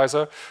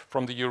supervisor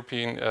from the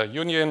European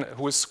Union,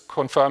 who is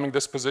confirming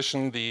this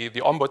position, the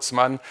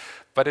ombudsman.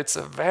 But it's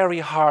a very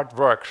hard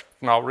work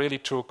now, really,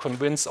 to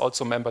convince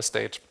also member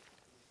state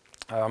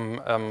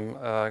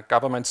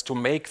governments to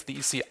make the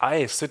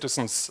ECI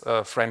citizens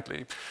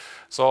friendly.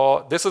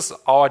 So this is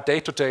our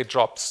day-to-day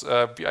jobs.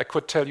 I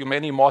could tell you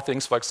many more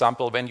things. For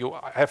example, when you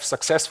have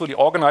successfully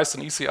organized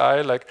an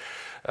ECI, like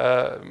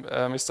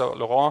Mr.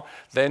 Loránt,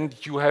 then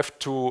you have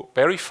to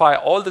verify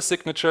all the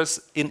signatures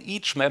in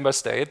each member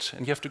state,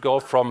 and you have to go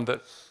from the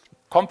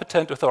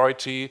competent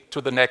authority to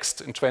the next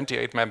in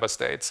 28 member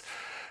states.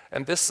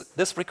 And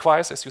this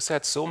requires, as you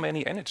said, so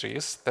many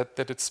energies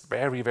that it's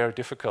very, very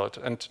difficult.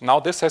 And now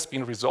this has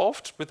been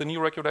resolved with the new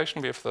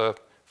regulation. We have the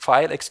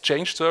file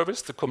exchange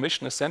service. The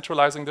Commission is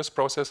centralizing this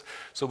process.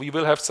 So we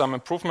will have some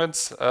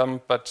improvements,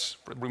 but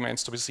it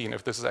remains to be seen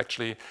if this is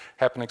actually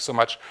happening so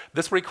much.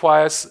 This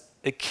requires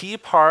a key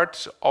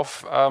part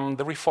of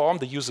the reform,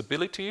 the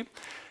usability.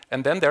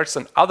 And then there's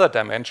another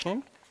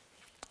dimension,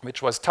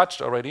 which was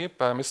touched already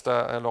by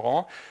Mr.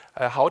 Loránt,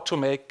 how to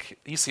make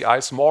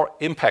ECIs more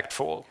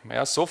impactful.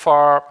 Yeah, so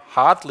far,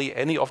 hardly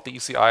any of the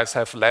ECIs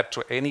have led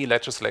to any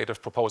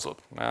legislative proposal.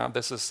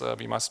 This is,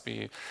 we must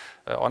be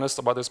honest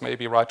about this,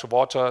 maybe right to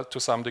water to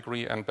some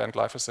degree and ban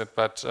glyphosate,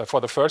 but for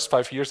the first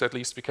 5 years at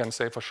least, we can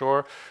say for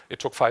sure, it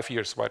took 5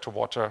 years, right to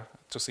water,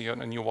 to see a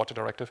new water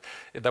directive.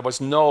 There was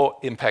no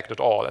impact at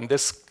all, and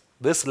this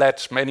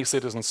led many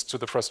citizens to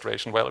the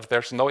frustration. Well, if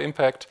there's no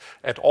impact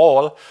at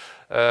all,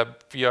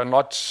 we are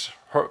not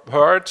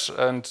heard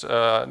and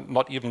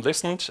not even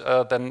listened,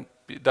 then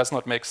it does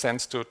not make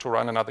sense to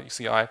run another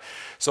ECI.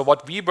 So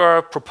what we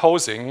were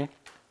proposing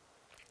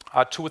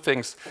are two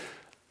things.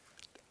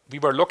 We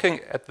were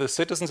looking at the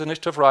citizens'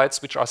 initiative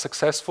rights which are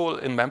successful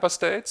in member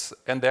states,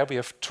 and there we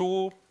have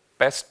two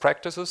best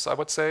practices, I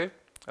would say,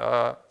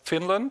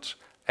 Finland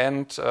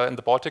and in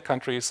the Baltic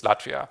countries,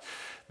 Latvia.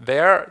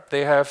 There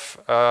they have,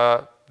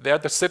 there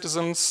the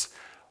citizens,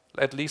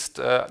 at least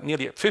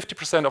nearly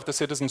 50% of the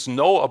citizens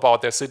know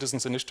about their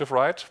citizens' initiative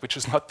right, which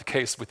is not the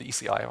case with the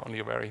ECI. Only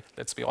a very,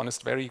 let's be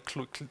honest, very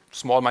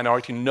small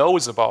minority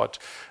knows about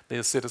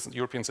the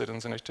European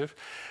Citizens' Initiative.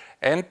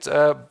 And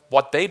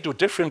what they do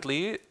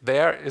differently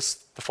there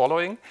is the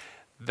following.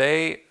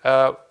 They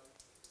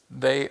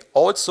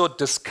also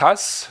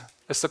discuss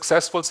a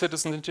successful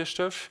citizen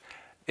initiative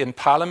in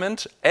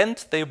Parliament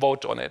and they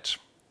vote on it.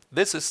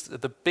 This is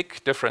the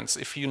big difference.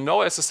 If you know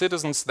as a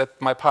citizens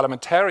that my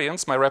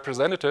parliamentarians, my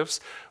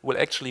representatives, will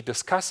actually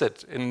discuss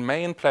it in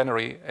main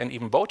plenary and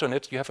even vote on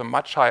it, you have a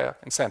much higher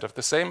incentive.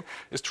 The same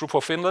is true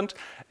for Finland,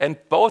 and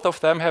both of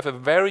them have a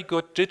very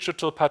good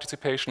digital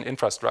participation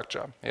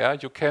infrastructure. Yeah,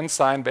 you can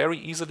sign very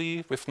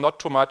easily with not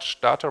too much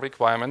data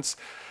requirements,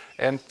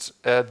 and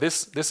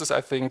this is,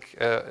 I think,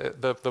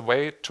 the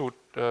way to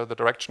the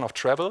direction of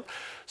travel.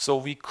 So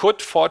we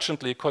could,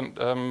 fortunately,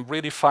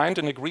 really find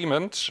an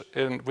agreement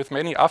with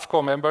many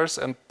AFCO members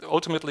and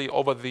ultimately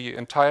over the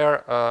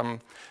entire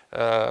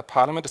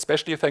Parliament,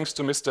 especially thanks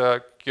to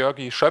Mr.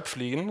 György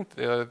Schöpflin,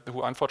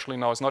 who unfortunately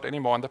now is not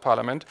anymore in the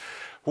Parliament,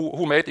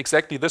 who made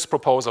exactly this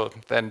proposal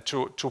then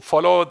to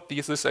follow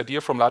this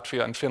idea from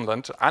Latvia and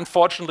Finland.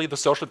 Unfortunately, the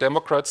Social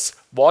Democrats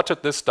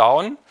watered this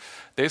down.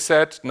 They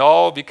said,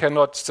 no, we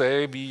cannot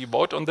say we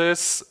vote on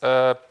this,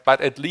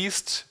 but at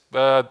least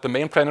the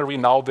main plenary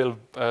now will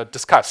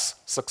discuss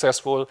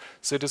successful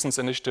citizens'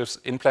 initiatives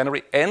in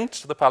plenary, and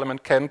the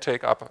Parliament can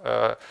take up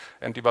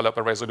and develop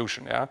a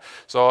resolution. Yeah?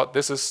 So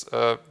this is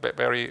a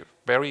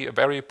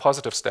very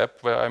positive step,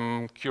 where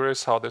I'm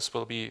curious how this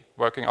will be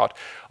working out.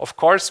 Of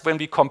course, when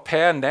we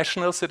compare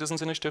national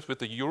citizens' initiatives with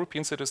the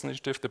European citizens'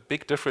 initiative, the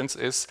big difference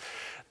is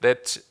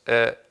that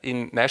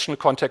in national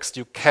context,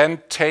 you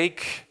can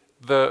take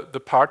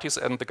the parties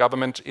and the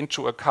government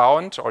into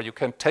account, or you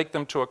can take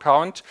them to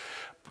account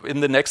in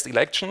the next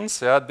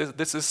elections. Yeah,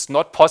 this is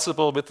not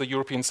possible with the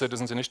European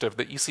Citizens' Initiative.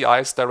 The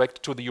ECI is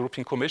directed to the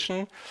European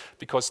Commission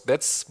because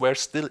that's where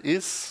still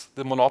is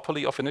the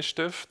monopoly of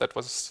initiative. That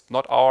was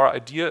not our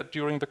idea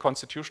during the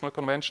Constitutional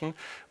Convention.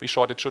 We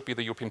thought it should be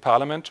the European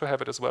Parliament to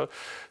have it as well.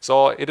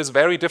 So it is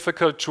very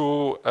difficult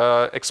to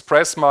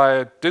express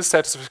my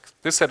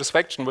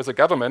dissatisfaction with the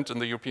government in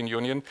the European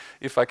Union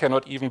if I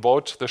cannot even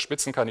vote the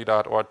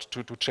Spitzenkandidat or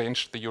to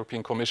change the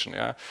European Commission.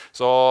 Yeah?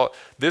 So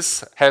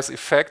this has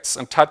effects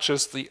and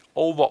touches the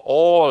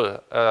overall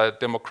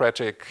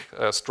democratic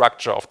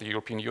structure of the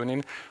European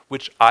Union,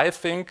 which I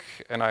think,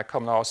 and I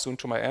come now soon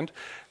to my end,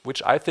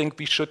 which I think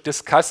we should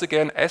discuss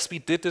again, as we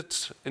did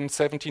it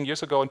 17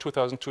 years ago in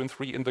 2002 and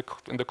 2003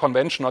 in the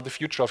Convention on the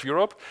Future of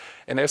Europe.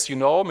 And as you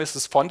know,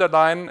 Mrs. von der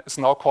Leyen is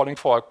now calling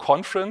for a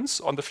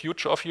conference on the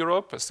future of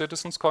Europe, a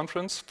citizens'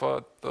 conference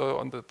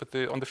on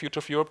the future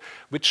of Europe,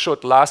 which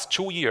should last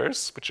 2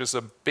 years, which is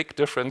a big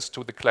difference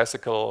to the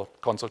classical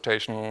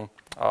consultation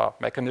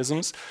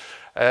mechanisms.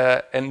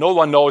 And no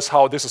one knows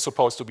how this is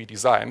supposed to be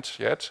designed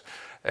yet.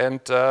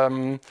 And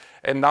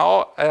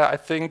now I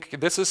think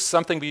this is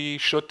something we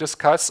should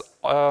discuss,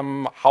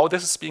 how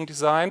this is being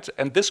designed,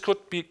 and this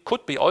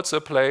could be also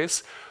a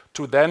place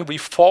to then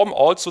reform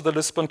also the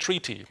Lisbon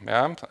Treaty,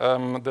 yeah?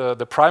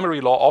 The primary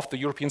law of the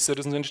European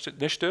Citizens'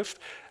 Initiative,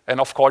 and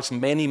of course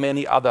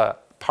many other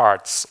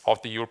parts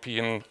of the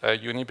European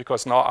Union,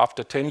 because now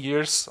after 10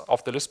 years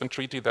of the Lisbon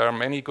Treaty, there are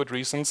many good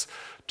reasons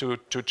to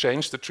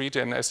change the treaty.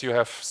 And as you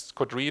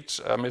could read,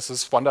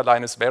 Mrs. von der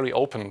Leyen is very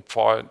open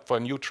for a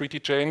new treaty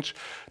change,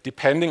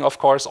 depending, of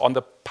course, on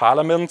the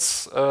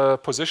Parliament's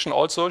position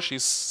also. She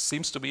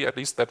seems to be, at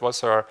least that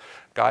was her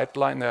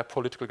guideline, her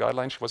political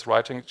guideline she was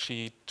writing.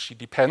 She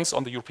depends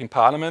on the European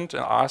Parliament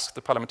and asks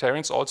the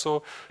parliamentarians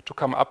also to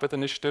come up with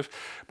initiative.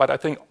 But I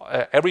think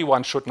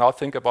everyone should now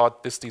think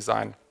about this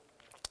design.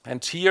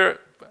 And here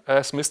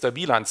as Mr.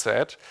 Wieland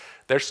said,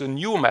 there's a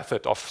new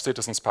method of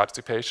citizens'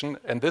 participation,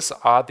 and these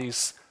are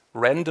these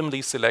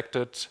randomly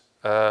selected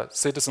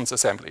citizens'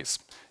 assemblies,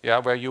 yeah,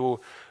 where you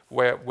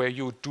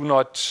do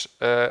not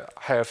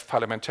have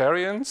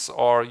parliamentarians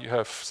or you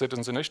have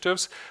citizens'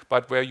 initiatives,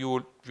 but where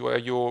you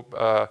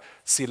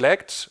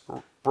select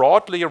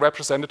broadly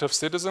representative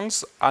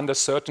citizens under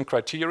certain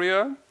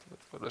criteria,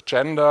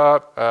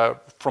 gender,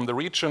 from the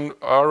region,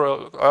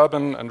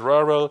 urban and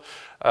rural,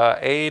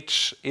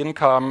 age,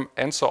 income,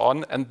 and so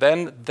on, and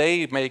then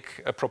they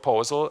make a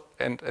proposal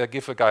and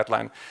give a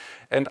guideline.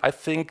 And I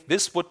think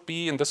this would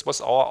be, and this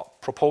was our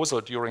proposal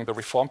during the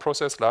reform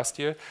process last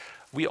year,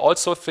 we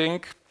also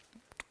think,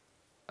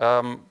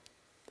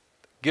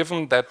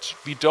 given that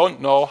we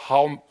don't know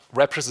how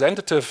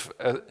representative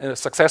a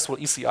successful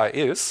ECI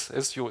is,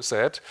 as you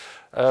said,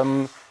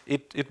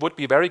 it would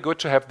be very good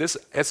to have this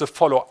as a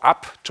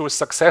follow-up to a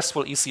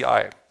successful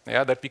ECI.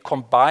 Yeah, that we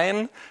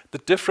combine the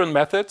different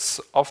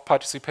methods of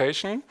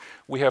participation.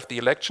 We have the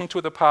election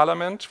to the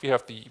parliament, we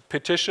have the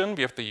petition,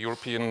 we have the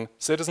European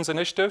Citizens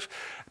Initiative.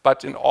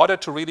 But in order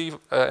to really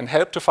and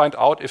help to find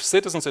out if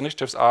citizens'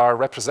 initiatives are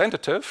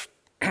representative,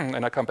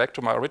 and I come back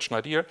to my original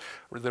idea,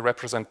 the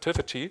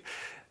representativity,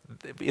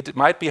 it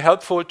might be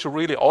helpful to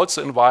really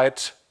also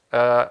invite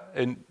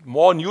a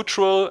more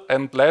neutral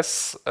and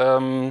less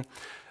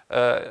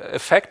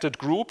affected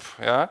group,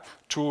 yeah,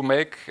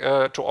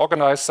 to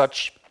organize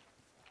such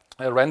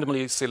a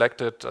randomly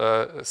selected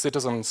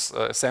citizens'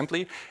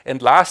 assembly.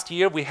 And last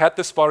year we had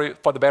this for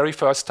the very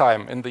first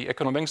time in the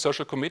Economic and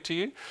Social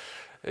Committee.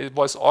 It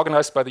was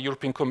organized by the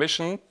European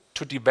Commission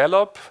to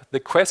develop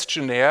the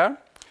questionnaire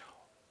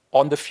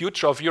on the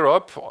future of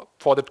Europe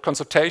for the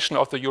consultation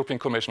of the European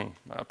Commission.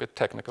 A bit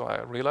technical,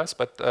 I realize,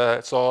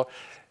 but so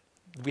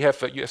we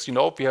have, as you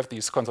know, we have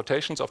these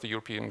consultations of the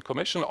European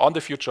Commission on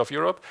the future of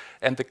Europe,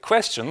 and the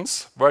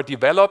questions were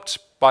developed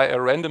by a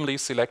randomly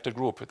selected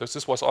group.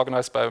 This was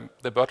organized by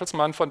the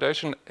Bertelsmann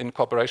Foundation in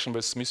cooperation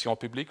with Mission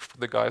Publique,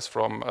 the guys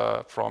from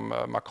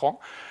Macron.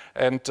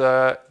 And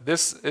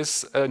this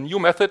is a new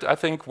method, I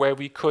think, where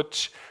we could,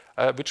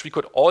 which we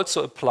could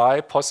also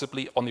apply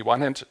possibly on the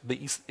one hand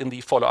in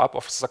the follow-up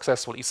of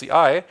successful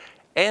ECI,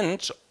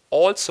 and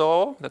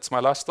also, that's my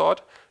last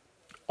thought,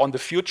 on the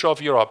future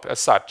of Europe as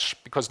such,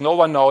 because no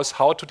one knows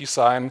how to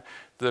design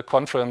the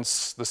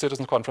conference, the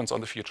citizen conference on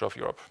the future of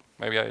Europe.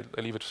 Maybe I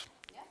leave it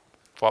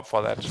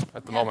for that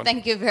at the moment.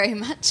 Thank you very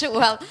much.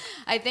 Well,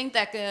 I think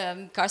that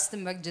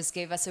Carsten Berg just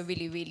gave us a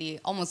really, really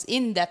almost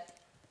in-depth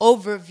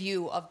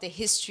overview of the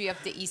history of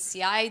the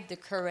ECI, the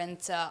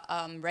current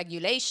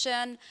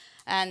regulation,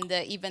 and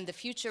even the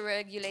future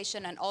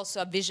regulation, and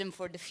also a vision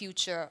for the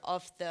future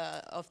of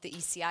the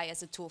ECI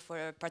as a tool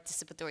for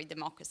participatory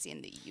democracy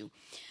in the EU.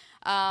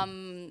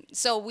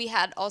 So we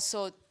had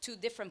also two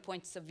different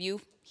points of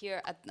view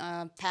here at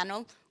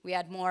panel. We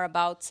had more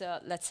about,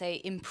 let's say,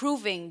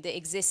 improving the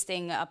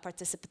existing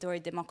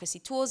participatory democracy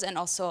tools and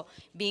also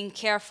being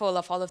careful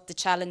of all of the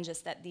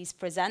challenges that these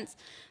present,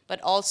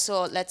 but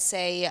also, let's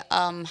say,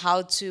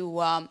 how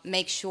to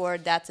make sure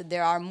that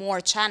there are more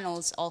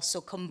channels,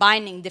 also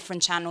combining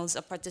different channels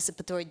of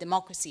participatory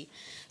democracy.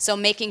 So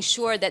making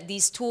sure that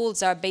these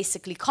tools are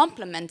basically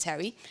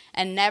complementary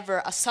and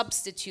never a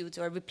substitute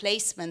or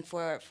replacement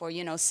for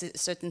you know,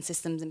 certain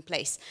systems in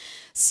place.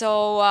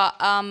 So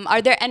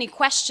are there any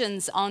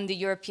questions on the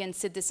European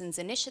Citizens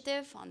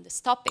Initiative on this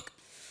topic?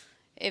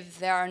 If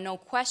there are no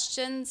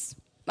questions,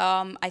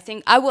 I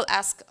think I will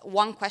ask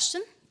one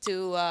question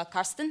to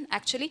Carsten,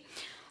 actually.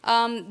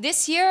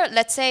 This year,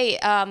 let's say,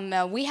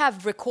 we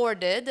have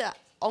recorded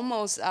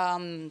almost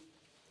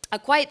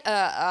quite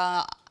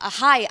a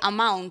high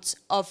amount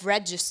of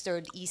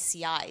registered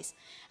ECIs.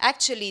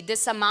 Actually,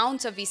 this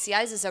amount of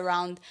ECIs is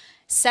around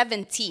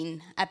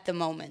 17 at the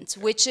moment,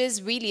 which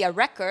is really a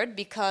record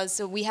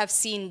because we have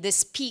seen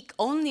this peak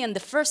only in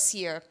the first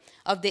year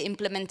of the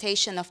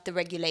implementation of the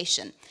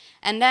regulation.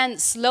 And then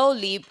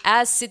slowly,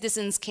 as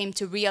citizens came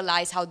to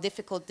realize how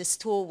difficult this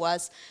tool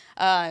was,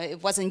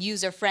 it wasn't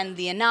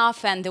user-friendly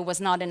enough and there was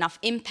not enough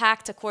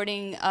impact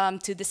according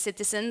to the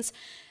citizens,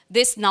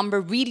 this number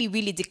really,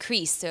 really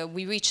decreased.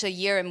 We reached a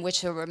year in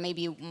which there were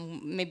maybe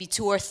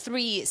 2 or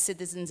 3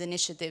 citizens'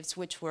 initiatives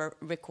which were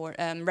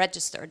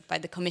registered by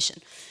the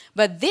Commission.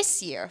 But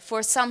this year,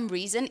 for some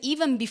reason,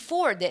 even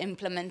before the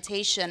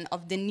implementation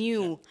of the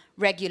new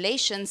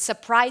regulation,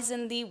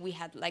 surprisingly, we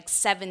had like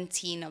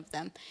 17 of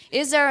them.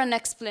 Is there an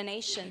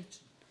explanation?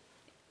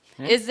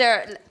 Is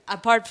there,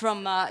 apart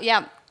from,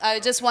 yeah, I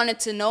just wanted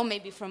to know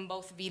maybe from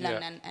both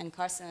Wieland and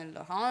Carsten and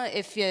Loránt,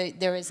 if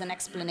there is an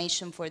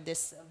explanation for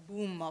this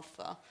boom of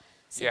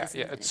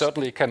citizen it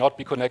certainly cannot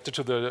be connected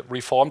to the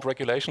reformed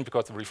regulation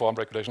because the reformed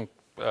regulation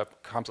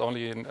comes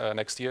only in,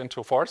 next year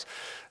into force.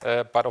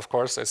 But of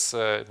course, as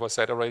it was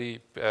said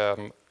already,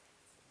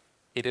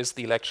 it is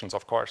the elections,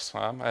 of course.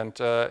 And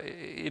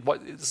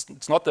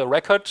it's not the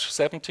record,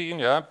 17,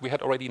 yeah. We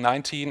had already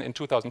 19 in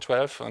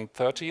 2012 and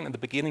 13. In the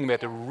beginning, we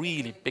had a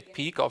really big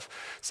peak of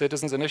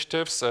citizens'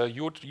 initiatives.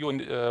 You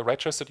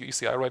registered your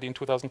ECI already in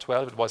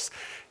 2012. It was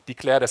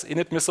declared as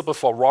inadmissible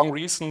for wrong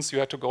reasons. You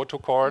had to go to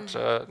court.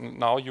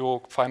 Now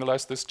you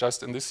finalized this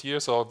just in this year,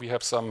 so we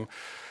have some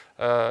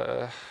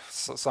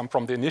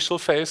from the initial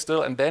phase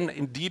still, and then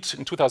indeed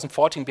in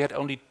 2014 we had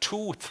only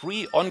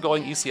 2-3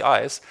 ongoing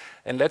ECIs,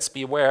 and let's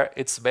be aware,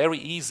 it's very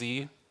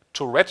easy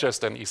to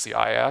register an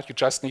ECI. Yeah? You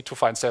just need to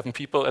find 7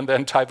 people and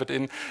then type it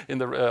in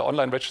the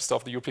online register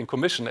of the European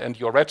Commission and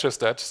you're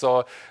registered.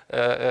 So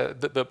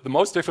the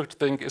most difficult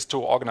thing is to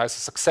organize a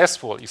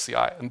successful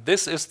ECI, and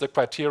this is the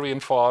criterion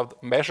for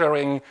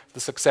measuring the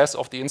success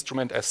of the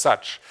instrument as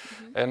such.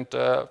 And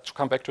to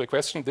come back to a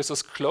question, this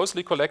is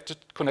closely connected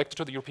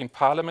to the European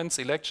Parliament's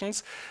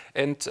elections,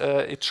 and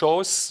it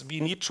shows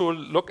we need to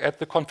look at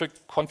the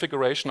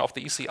configuration of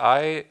the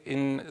ECI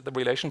in the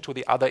relation to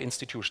the other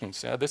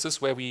institutions. Yeah? This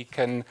is where we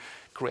can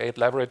create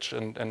leverage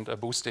and a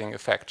boosting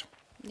effect.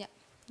 Yeah,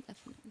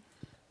 definitely.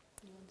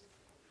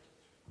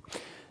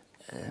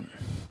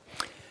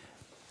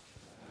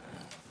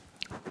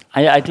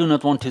 I do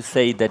not want to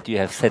say that you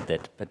have said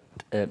that, but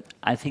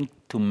I think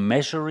to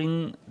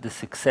measuring the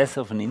success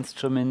of an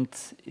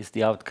instrument is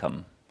the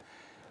outcome.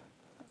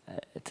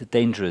 It's a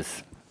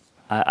dangerous.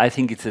 I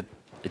think it's a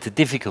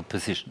difficult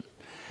position,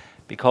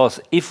 because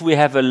if we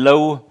have a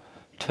low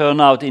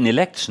turnout in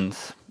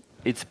elections,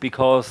 it's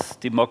because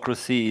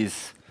democracy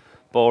is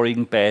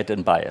boring, bad,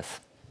 and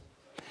biased.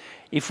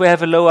 If we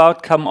have a low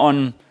outcome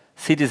on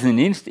citizen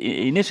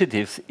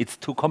initiatives, it's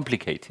too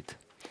complicated.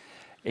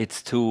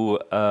 It's too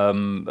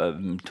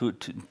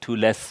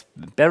less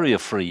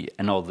barrier-free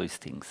and all these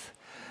things.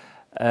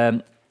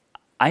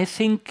 I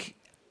think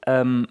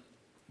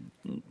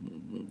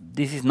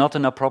this is not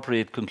an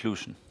appropriate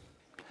conclusion.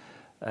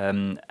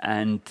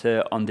 And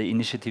on the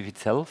initiative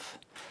itself,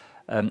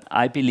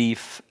 I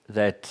believe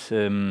that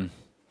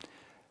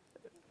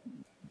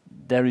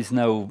there is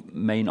no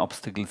main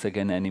obstacles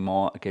again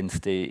anymore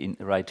against the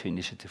right to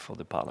initiative for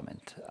the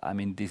Parliament. I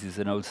mean, this is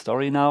an old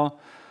story now.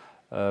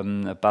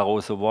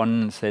 Barroso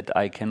I said,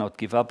 I cannot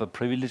give up a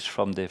privilege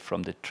from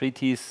the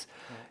treaties.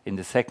 In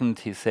the second,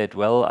 he said,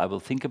 well, I will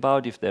think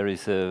about if there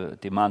is a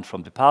demand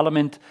from the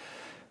Parliament.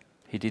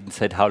 He didn't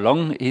say how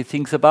long he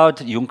thinks about.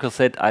 Juncker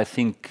said, I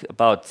think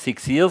about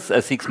 6 years,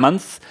 6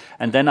 months,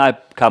 and then I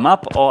come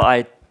up, or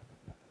I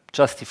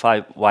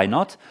justify why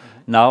not.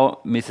 Now,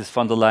 Mrs.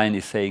 von der Leyen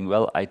is saying,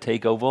 well, I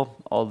take over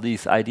all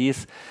these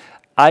ideas.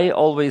 I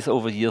always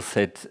over years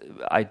said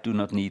I do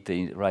not need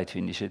the right to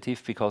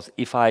initiative, because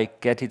if I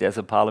get it as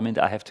a parliament,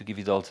 I have to give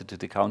it also to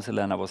the council,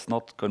 and I was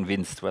not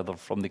convinced whether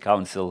from the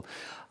council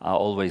are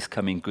always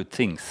coming good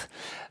things.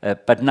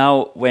 But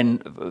now when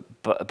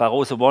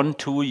Barroso I,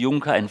 II,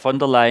 Juncker and von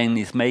der Leyen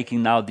is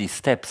making now these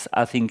steps,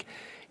 I think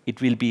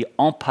it will be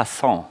en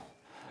passant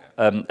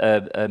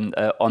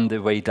on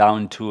the way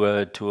down to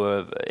a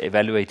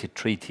evaluated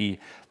treaty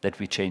that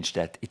we change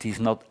that. It is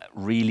not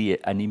really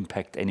an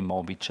impact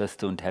anymore. We just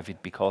don't have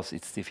it because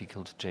it's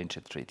difficult to change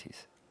the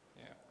treaties.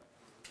 Yeah.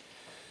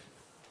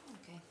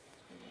 Okay.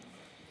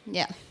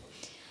 Yeah.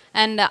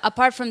 And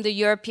apart from the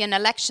European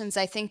elections,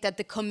 I think that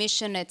the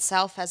Commission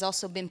itself has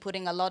also been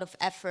putting a lot of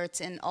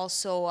effort in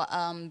also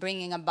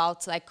bringing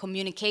about like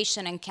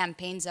communication and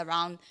campaigns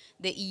around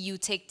the EU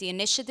Take the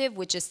Initiative,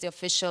 which is the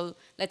official,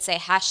 let's say,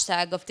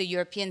 hashtag of the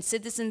European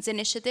Citizens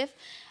Initiative,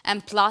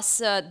 and plus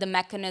the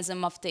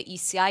mechanism of the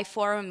ECI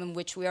Forum, in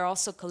which we are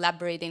also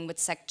collaborating with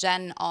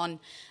SecGen on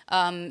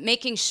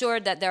making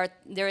sure that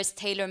there is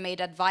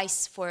tailor-made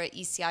advice for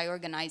ECI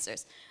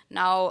organizers.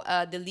 Now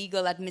the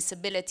legal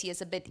admissibility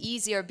is a bit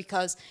easier,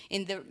 because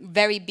in the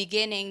very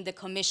beginning the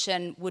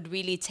Commission would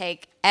really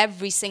take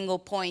every single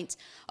point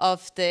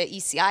of the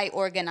ECI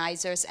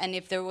organizers, and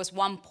if there was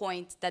one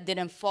point that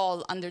didn't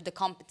fall under the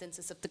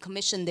competences of the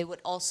Commission, they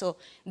would also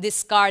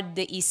discard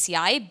the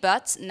ECI.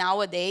 But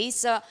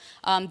nowadays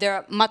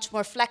they're much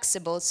more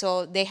flexible,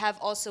 so they have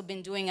also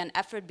been doing an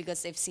effort,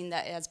 because they've seen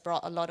that it has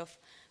brought a lot of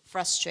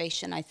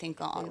frustration, I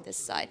think, on this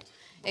side.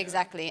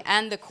 Exactly,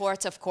 and the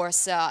court, of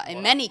course,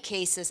 in many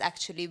cases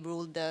actually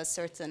ruled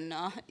certain,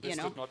 you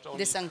know,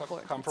 this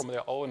come from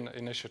their own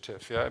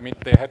initiative. Yeah, I mean,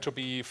 they had to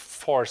be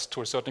forced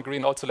to a certain degree.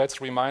 And also,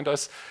 let's remind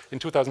us, in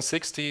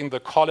 2016, the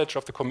College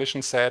of the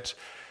Commission said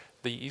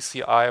the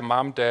ECI,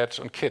 mom, dad,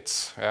 and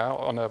kids, yeah,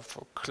 on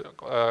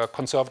a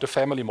conservative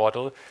family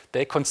model,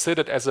 they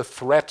considered as a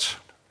threat.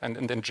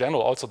 And in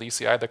general, also the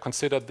ECI, they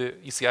considered the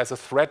ECI as a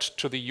threat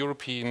to the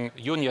European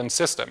Union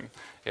system.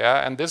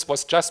 Yeah, and this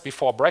was just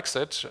before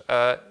Brexit.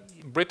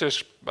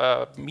 British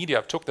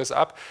media took this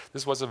up.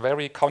 This was a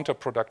very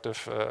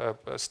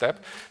counterproductive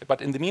step.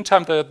 But in the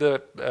meantime,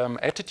 the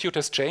attitude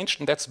has changed,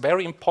 and that's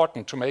very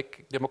important to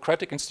make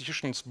democratic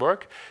institutions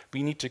work.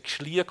 We need a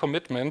clear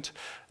commitment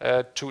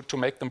to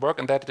make them work,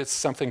 and that it's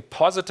something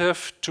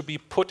positive to be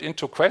put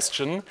into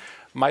question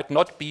might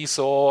not be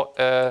so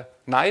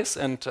nice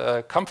and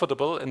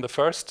comfortable in the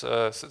first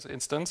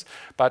instance,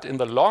 but in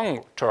the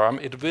long term,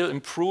 it will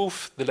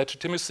improve the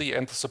legitimacy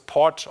and the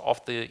support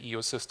of the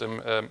EU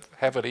system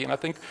heavily. And I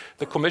think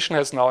the Commission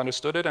has now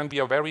understood it, and we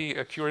are very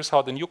curious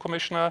how the new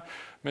Commissioner,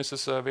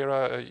 Mrs.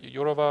 Vera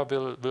Jourova,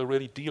 will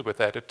really deal with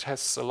that. It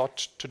has a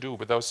lot to do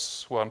with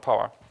those who are in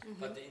power.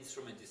 But the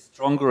instrument is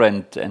stronger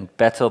and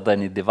better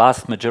than in the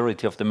vast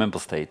majority of the member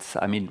states.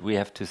 I mean, we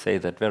have to say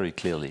that very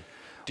clearly.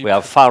 We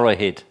are far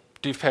ahead.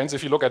 Depends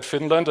if you look at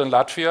Finland and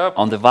Latvia.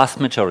 On the vast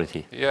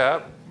majority.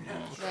 Yeah.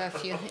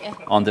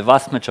 On the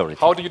vast majority.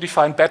 How do you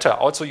define better?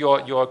 Also,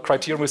 your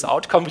criterion with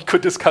outcome we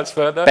could discuss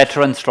further.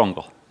 Better and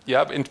stronger.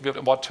 Yeah, in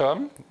what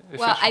term?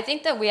 Well, I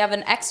think that we have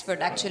an expert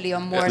actually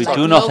on more. We like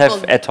do not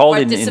have at all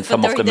in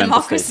some of the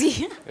member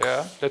states.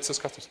 Yeah, let's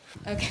discuss this.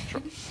 Okay.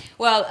 Sure.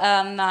 Well,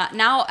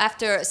 now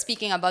after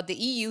speaking about the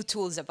EU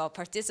tools about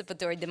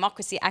participatory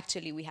democracy,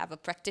 actually we have a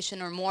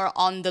practitioner more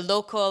on the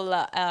local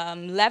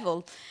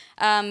level.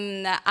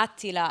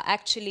 Attila,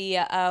 actually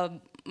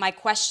my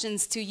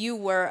questions to you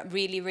were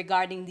really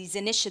regarding these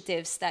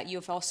initiatives that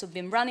you've also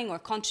been running or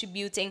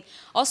contributing.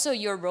 Also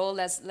your role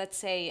as, let's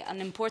say, an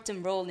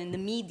important role in the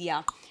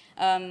media.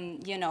 How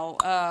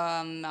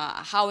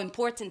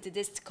important it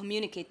is to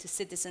communicate to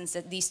citizens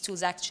that these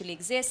tools actually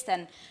exist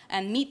and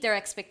meet their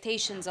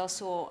expectations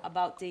also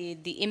about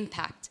the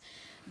impact.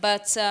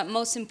 But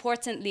most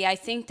importantly, I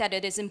think that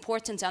it is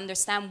important to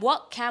understand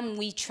what can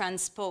we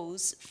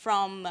transpose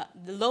from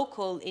the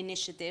local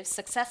initiatives,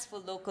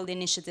 successful local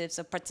initiatives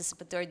of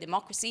participatory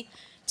democracy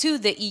to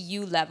the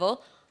EU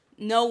level,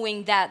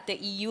 knowing that the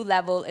EU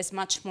level is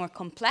much more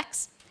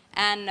complex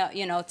and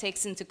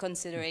takes into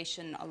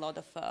consideration a lot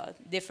of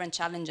different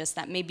challenges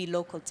that maybe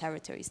local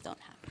territories don't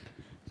have.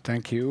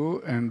 Thank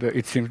you. And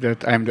it seems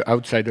that I'm the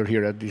outsider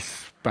here at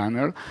this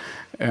panel.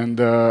 And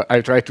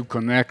I try to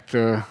connect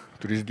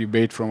to this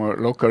debate from a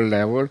local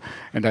level.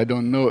 And I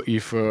don't know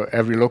if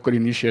every local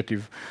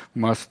initiative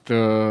must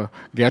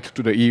get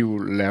to the EU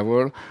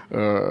level.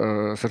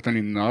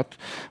 Certainly not.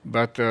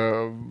 But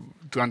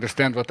to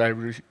understand what I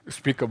will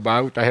speak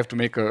about, I have to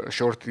make a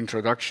short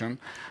introduction.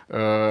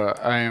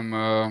 I am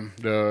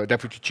the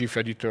deputy chief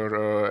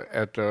editor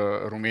at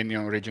a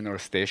Romanian regional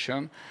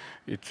station.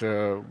 It's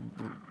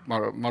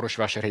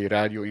Marosvásárhelyi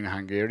Radio in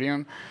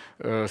Hungarian.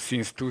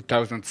 Since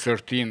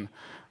 2013,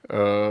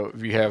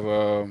 we have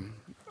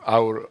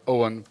our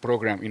own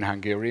program in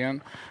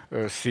Hungarian.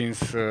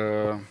 Since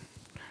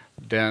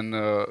then,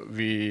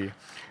 we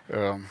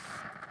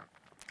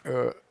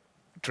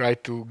try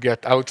to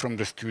get out from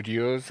the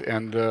studios,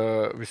 and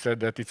we said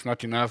that it's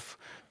not enough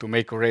to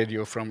make a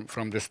radio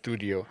from the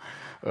studio.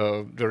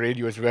 The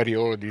radio is very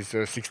old, it's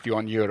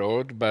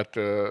 61-year-old, but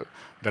the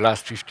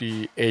last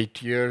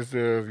 58 years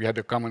we had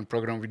a common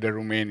program with the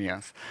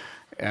Romanians.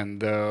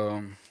 And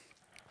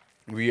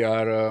we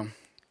are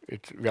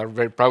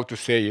very proud to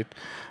say it,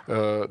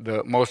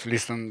 the most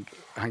listened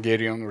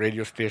Hungarian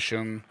radio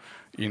station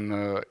in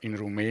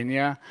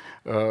Romania.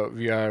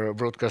 We are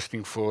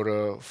broadcasting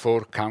for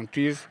 4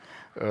 counties.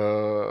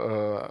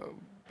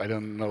 I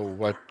don't know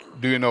what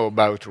do you know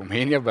about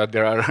Romania, but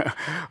there are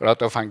a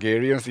lot of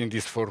Hungarians in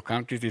these 4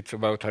 countries. It's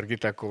about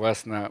Harghita,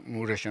 Covasna,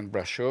 Mureș, and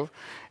Brașov.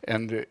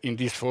 And in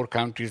these 4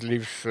 countries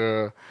lives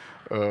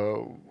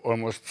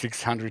almost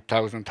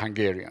 600,000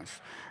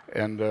 Hungarians.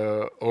 And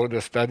all the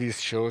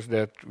studies shows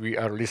that we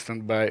are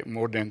listened by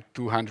more than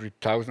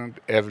 200,000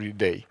 every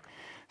day.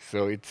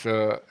 So it's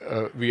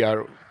we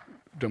are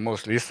the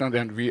most listened,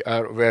 and we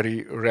are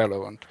very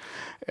relevant.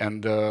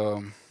 And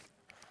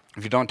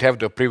we don't have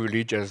the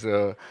privilege as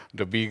the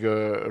big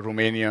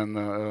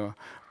Romanian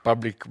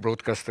public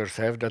broadcasters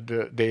have,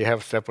 that they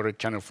have separate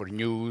channel for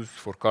news,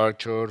 for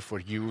culture,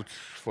 for youth,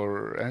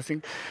 for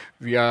anything.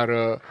 We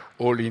are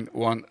all in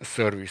one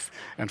service.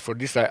 And for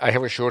this, I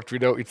have a short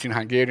video. It's in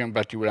Hungarian,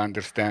 but you will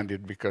understand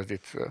it because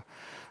it's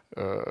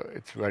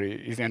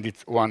very easy, and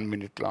it's 1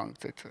 minute long.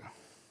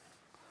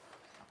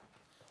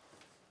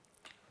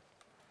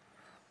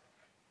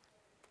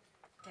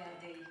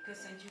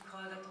 Köszöntjük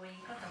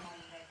hallgatóinkat a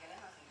mai reggelen,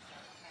 az is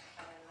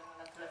megfelelően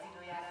alakul az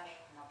időjárás,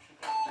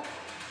 napsütés.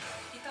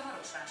 Itt a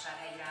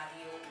Marosvásárhelyi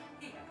Rádió,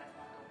 híreket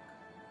mondunk.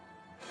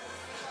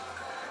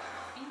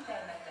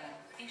 Interneten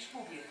és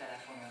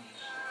mobiltelefonon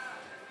is.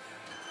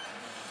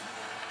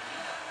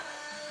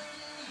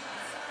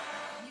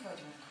 Mi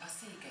vagyunk a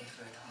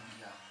Székelyföld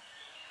hangja.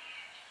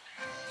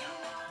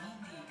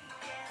 Mindig,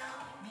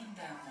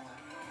 mindenhol,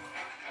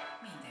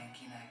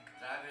 mindenkinek.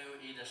 Drága jó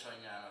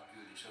édesanyjának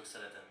küldi sok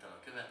szeretettel a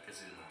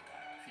következő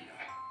nótát, fia.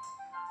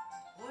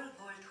 Hol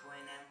volt, hol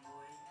nem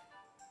volt,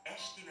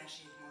 esti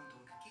mesét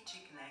mondunk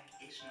kicsiknek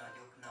és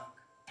nagyoknak.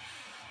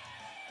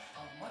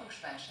 A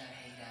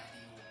Marosvásárhelyi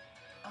Rádió,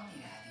 a mi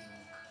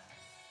rádiónk.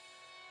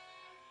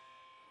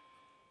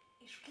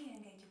 És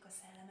kiengedjük a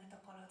szellemet a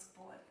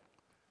palackból.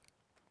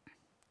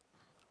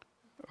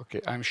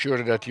 Okay, I'm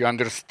sure that you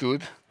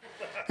understood.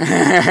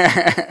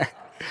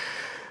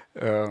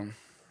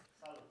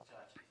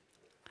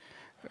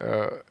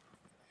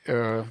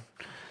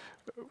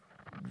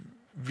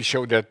 we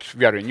show that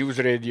we are a news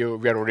radio,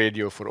 we are a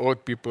radio for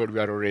old people, we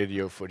are a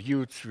radio for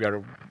youths, we are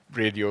a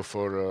radio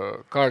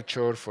for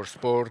culture, for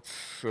sports.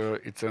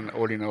 It's an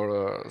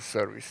all-in-all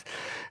service.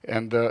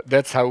 And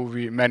that's how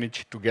we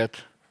manage to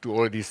get to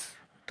all these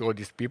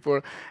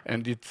people.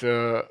 And it's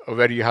a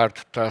very hard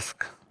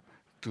task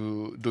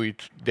to do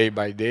it day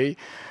by day,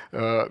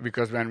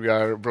 because when we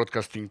are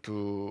broadcasting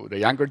to the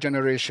younger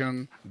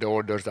generation, the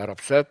elders are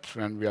upset.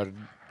 When we are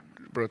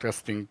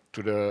broadcasting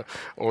to the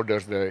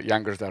elders, the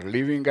youngers are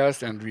leaving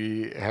us, and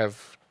we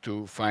have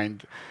to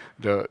find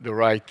the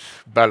right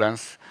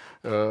balance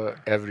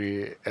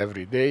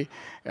every day.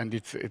 And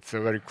it's a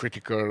very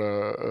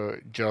critical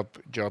job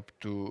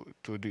to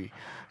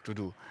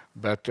do.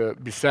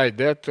 But beside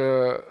that,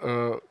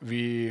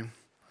 we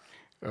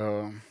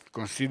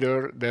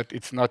consider that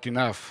it's not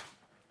enough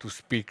to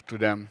speak to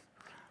them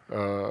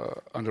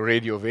on the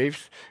radio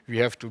waves. We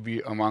have to be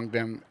among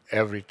them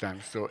every time.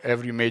 So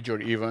every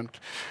major event,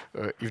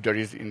 if there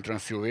is in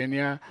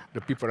Transylvania, the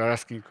people are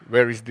asking,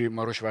 where is the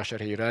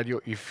Marosvásárhelyi radio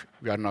if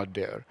we are not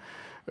there?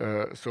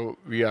 So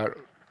we are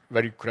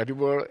very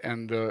credible,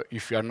 and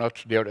if we are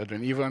not there at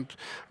an event,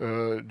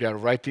 they are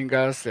writing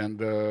us and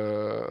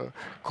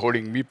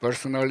calling me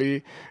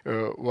personally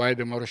why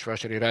the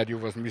Marosvásárhelyi radio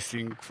was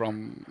missing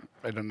from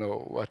I don't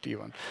know what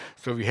event.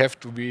 So we have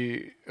to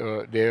be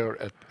there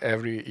at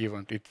every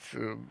event.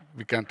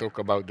 We can talk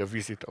about the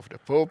visit of the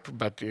Pope,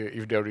 but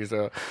if there is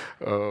a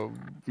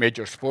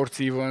major sports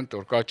event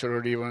or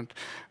cultural event,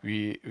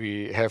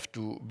 we have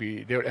to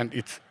be there, and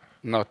it's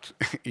not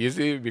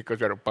easy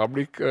because we are a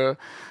public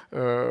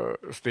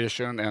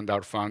station and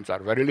our funds are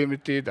very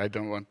limited. I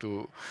don't want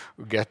to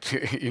get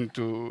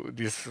into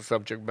this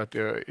subject, but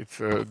it's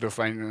the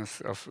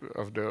finance of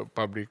the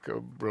public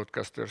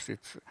broadcasters.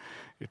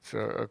 It's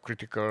a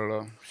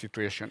critical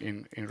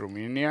situation in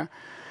Romania,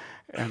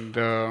 and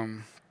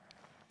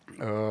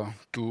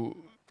to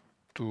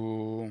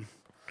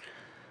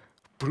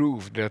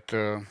prove that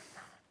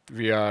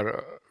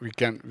we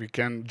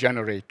can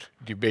generate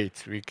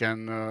debates, we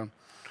can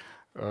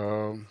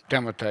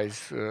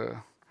thematize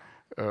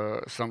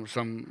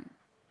some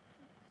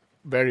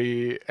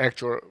very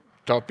actual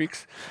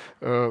topics.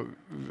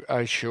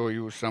 I show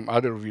you some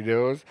other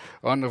videos.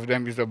 One of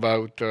them is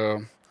about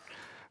the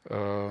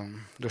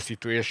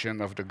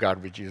situation of the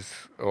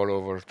garbages all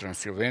over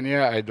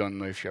Transylvania. I don't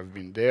know if you have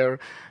been there.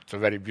 It's a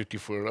very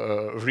beautiful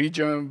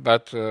region,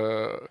 but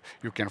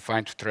you can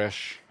find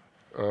trash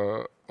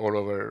all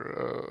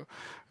over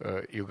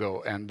you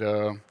go. And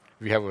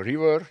we have a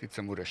river, it's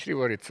a Mures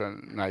river, it's a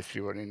nice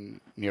river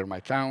near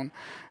my town,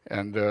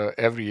 and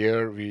every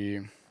year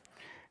we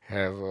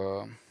have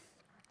a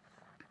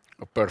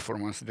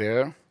performance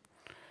there. In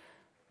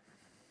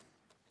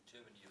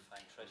Germany you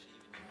find trash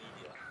even in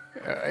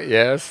media.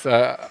 Yes,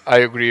 I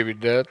agree with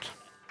that.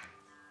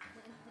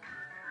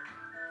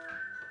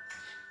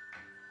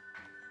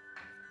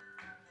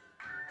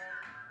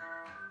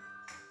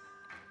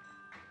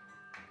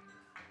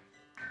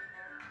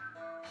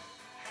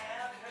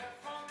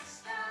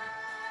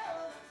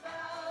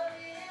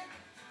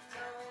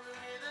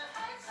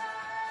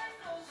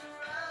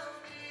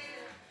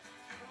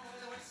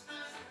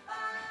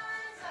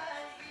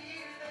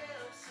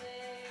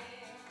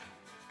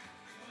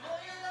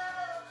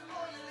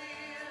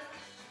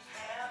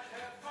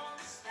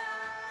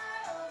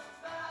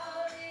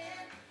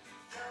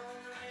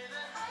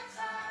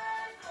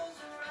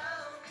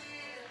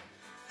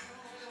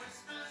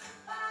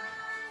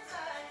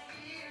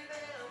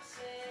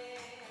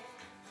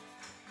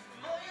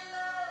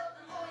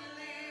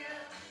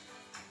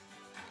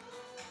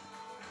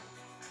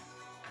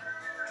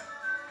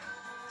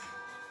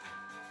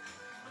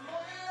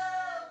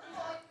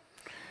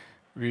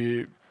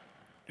 We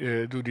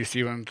do this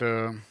event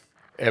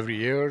every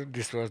year.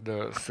 This was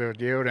the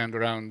third year, and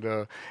around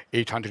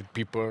 800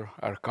 people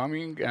are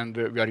coming, and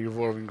we are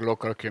involving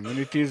local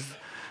communities,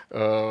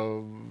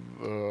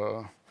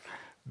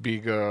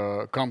 big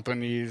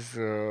companies,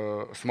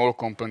 small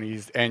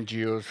companies,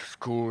 NGOs,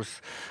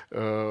 schools.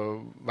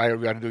 While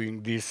we are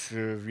doing this,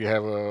 we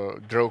have a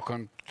draw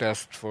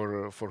contest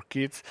for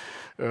kids.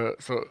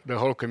 So the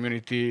whole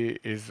community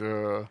is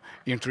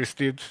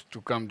interested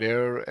to come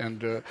there,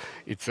 and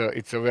it's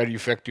a very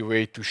effective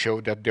way to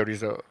show that there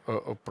is a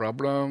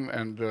problem,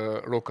 and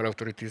local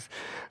authorities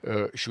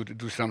should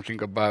do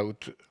something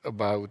about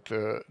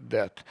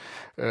that.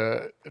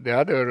 The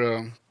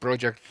other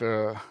project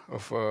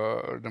of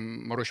the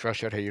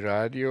Marosvásárhelyi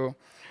Radio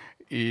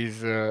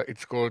is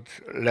it's called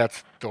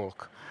Let's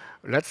Talk.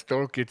 Let's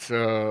Talk. It's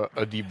a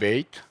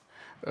debate.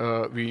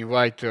 We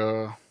invite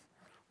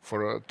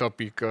for a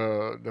topic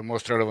the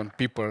most relevant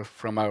people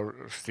from our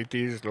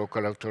cities,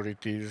 local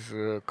authorities,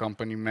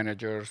 company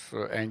managers,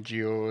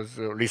 NGOs,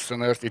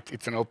 listeners.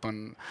 It's an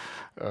open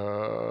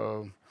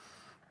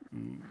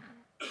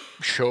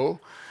show,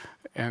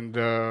 and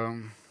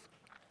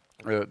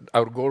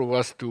our goal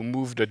was to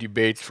move the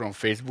debates from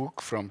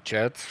Facebook, from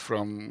chats,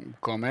 from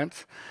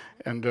comments,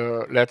 and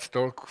let's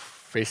talk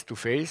face to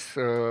face,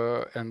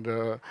 and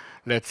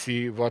let's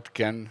see what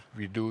can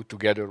we do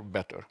together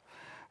better.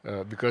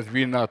 because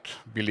we not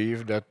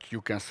believe that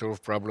you can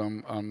solve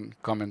problem on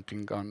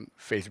commenting on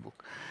Facebook.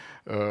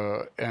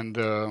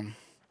 And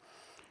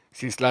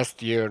since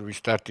last year we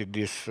started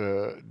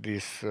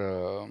this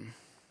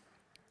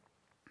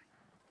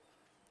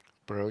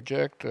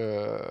project.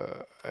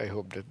 I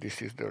hope that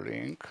this is the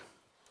link.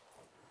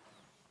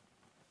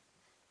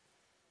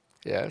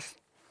 Yes.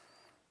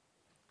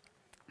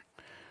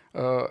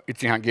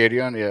 It's in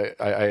Hungarian. Yeah,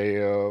 I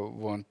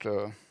won't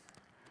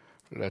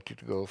let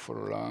it go for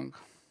long.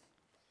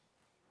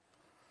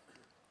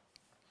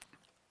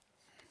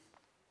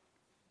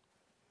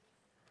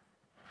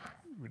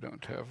 We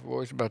don't have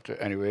voice, but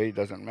anyway, it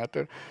doesn't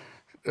matter.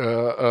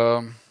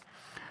 The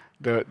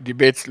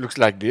debates looks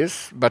like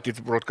this, but it's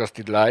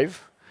broadcasted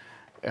live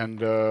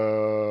and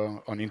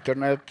on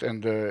internet,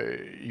 and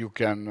you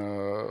can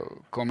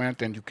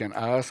comment and you can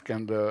ask,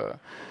 and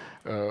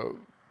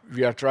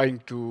we are trying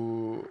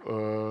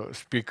to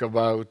speak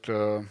about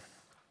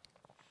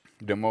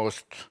the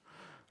most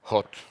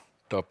hot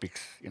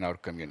topics in our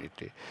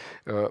community,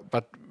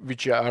 but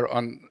which are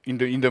in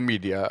the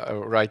media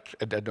right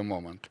at the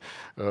moment.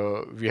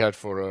 We had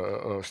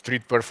for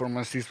street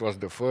performances was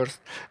the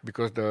first,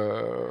 because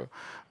the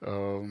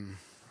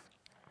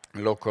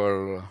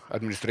local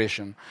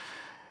administration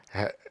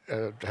had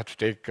to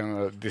take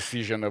a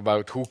decision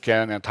about who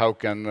can and how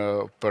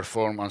can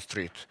perform on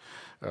street.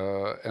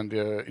 And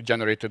it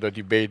generated a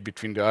debate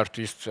between the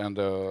artists and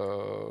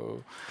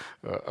the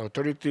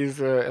authorities,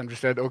 and we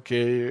said,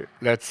 okay,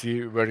 let's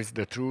see where is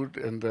the truth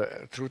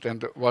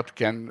and what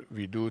can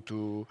we do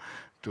to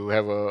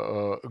have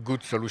a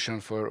good solution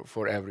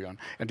for everyone.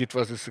 And it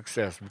was a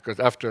success,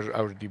 because after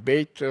our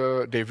debate,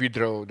 they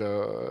withdrew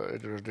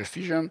the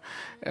decision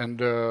and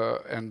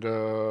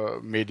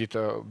made it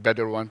a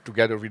better one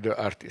together with the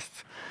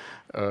artists.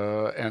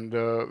 And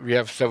we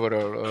have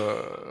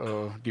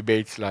several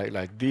debates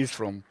like this,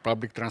 from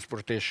public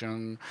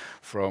transportation,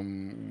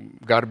 from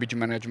garbage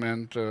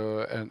management,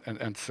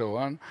 and so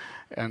on.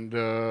 And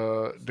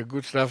the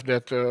good stuff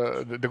that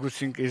the good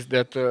thing is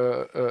that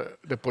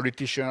the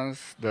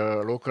politicians,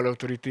 the local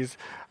authorities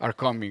are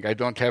coming. I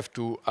don't have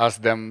to ask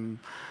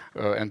them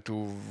and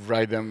to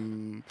write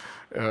them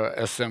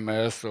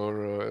SMS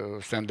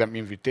or send them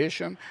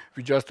invitation.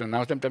 We just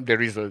announce them that there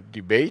is a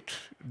debate,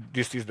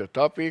 this is the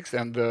topics,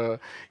 and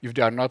if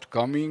they are not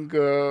coming,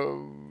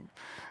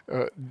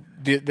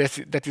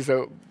 that is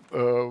a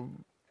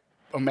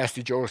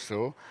message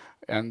also,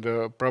 and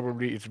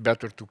probably it's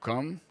better to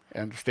come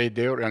and stay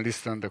there and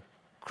listen to the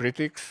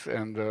critics,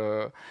 and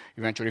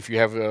eventually if you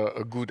have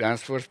a good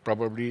answers,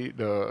 probably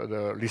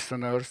the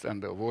listeners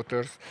and the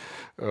voters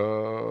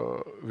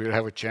will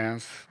have a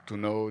chance to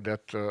know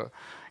that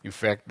in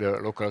fact the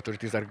local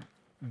authorities are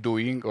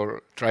doing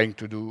or trying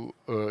to do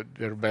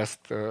their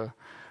best.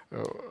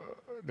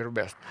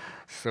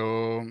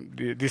 So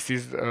this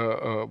is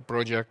a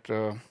project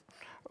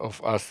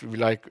of us we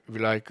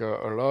like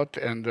a lot,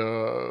 and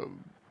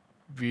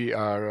we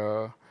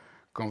are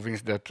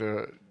convinced that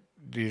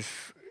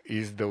this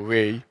is the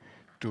way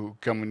to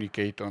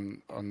communicate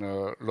on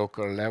a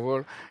local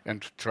level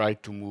and to try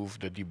to move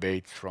the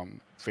debates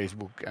from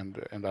Facebook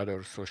and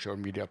other social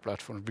media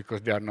platforms,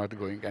 because they are not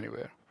going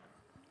anywhere.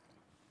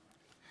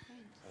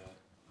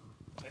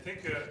 I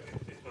think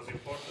it was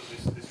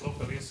important, this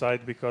local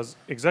insight, because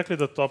exactly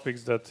the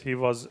topics that he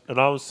was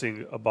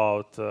announcing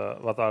about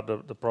what are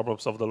the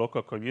problems of the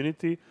local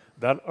community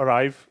then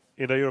arrive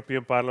in the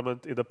European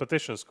Parliament in the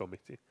Petitions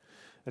Committee.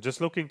 And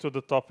just looking to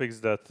the topics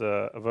that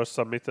were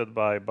submitted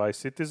by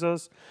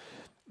citizens,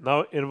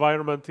 now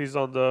environment is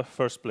on the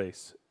first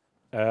place.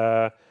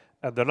 And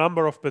the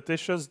number of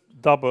petitions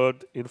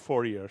doubled in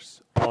 4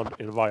 years on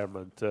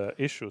environment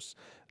issues.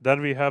 Then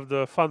we have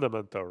the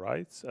fundamental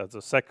rights as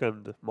the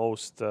second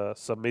most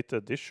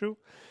submitted issue,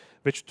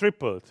 which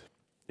tripled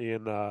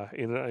in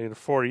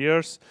 4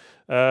 years.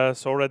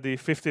 So already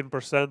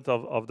 15%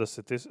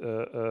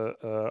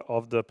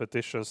 of the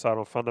petitions are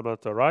on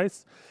fundamental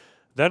rights.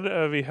 Then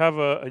we have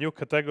a new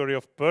category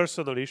of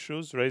personal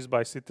issues raised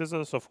by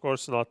citizens, of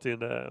course not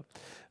in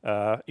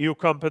EU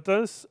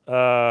competence,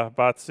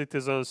 but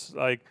citizens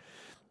like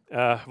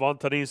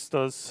want an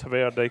instance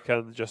where they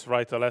can just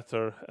write a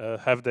letter,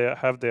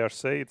 have their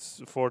say.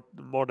 It's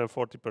more than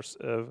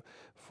 40%,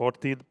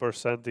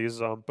 14%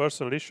 is on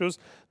personal issues.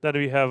 Then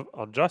we have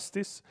on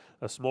justice,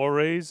 a small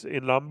raise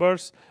in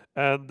numbers,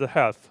 and the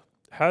health.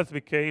 Health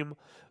became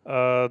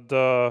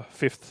the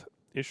fifth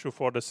issue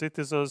for the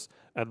citizens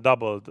and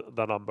doubled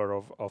the number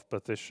of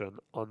petition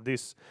on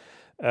this.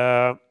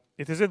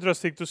 It is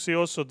interesting to see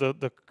also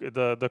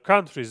the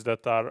countries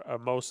that are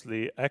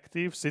mostly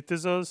active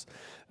citizens.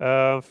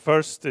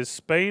 First is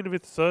Spain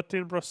with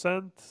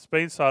 13%.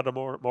 Spain's are the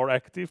more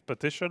active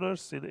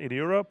petitioners in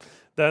Europe.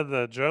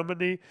 Then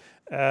Germany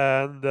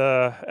and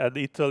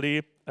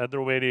Italy, and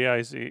Romania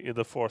is in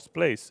the fourth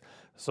place.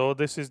 So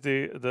this is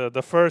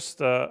the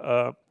first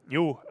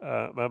new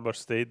member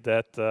state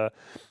that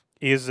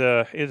is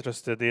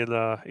interested in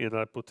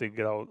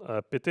putting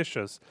out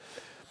petitions.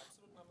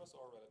 Absolute numbers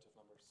or relative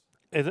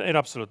numbers? In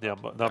absolute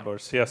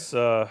numbers, yes.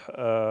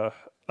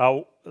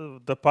 Now,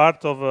 the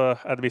part of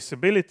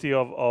admissibility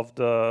of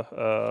the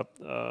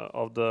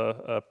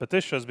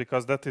petitions,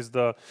 because that is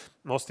the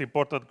most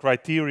important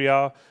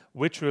criteria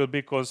which will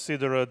be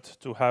considered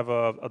to have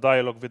a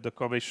dialogue with the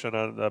Commission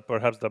and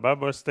perhaps the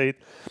member state.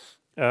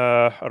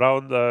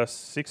 Around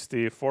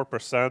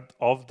 64%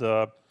 of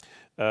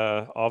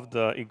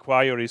the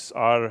inquiries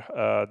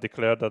are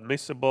declared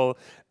admissible,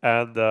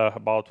 and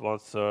about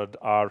 1/3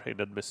 are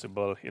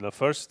inadmissible in a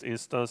first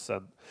instance,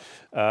 and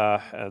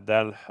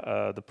then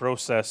the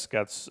process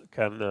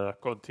can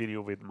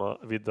continue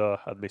with the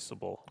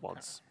admissible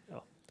ones.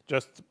 Yeah.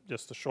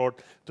 Just a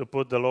short to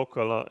put the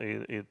local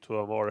into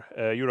a more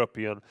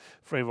European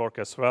framework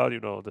as well. You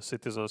know, the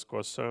citizens'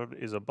 concern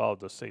is about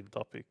the same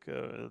topic,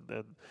 and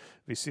then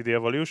we see the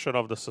evolution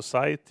of the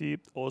society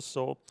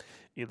also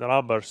in the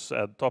numbers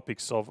and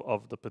topics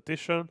of the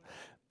petition.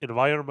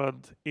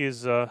 Environment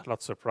is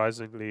not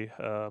surprisingly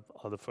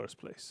on the first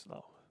place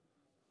now.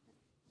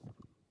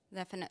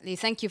 Definitely.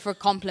 Thank you for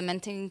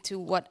complementing to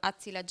what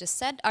Attila just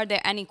said. Are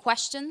there any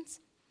questions?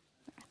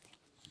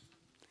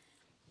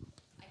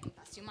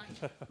 You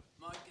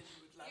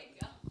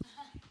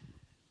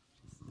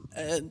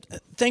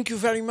thank you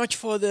very much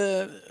for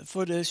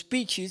the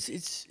speeches.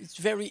 It's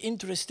very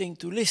interesting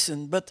to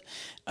listen. But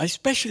I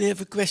especially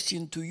have a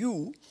question to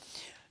you.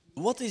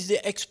 What is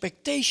the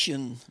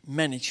expectation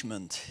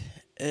management?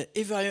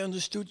 If I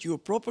understood you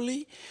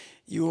properly,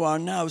 you are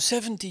now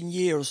 17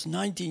 years,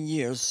 19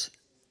 years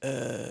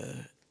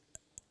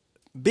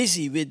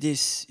busy with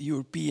this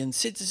European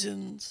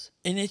Citizens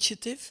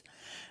Initiative,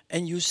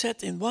 and you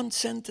said in one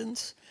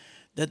sentence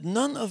that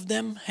none of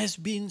them has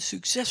been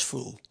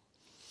successful.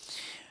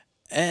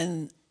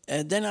 And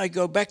then I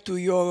go back to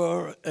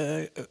your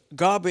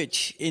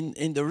garbage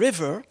in the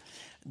river.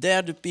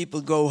 There the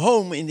people go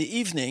home in the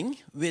evening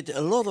with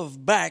a lot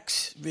of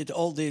bags with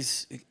all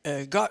this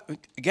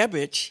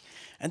garbage,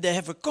 and they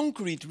have a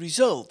concrete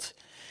result.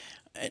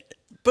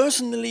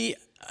 Personally,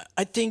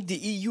 I think the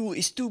EU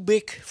is too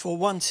big for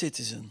one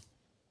citizen.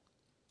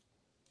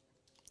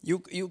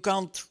 You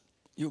can't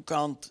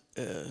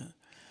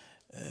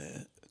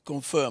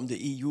confirm the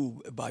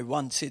EU by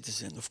one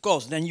citizen. Of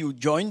course, then you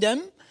join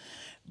them,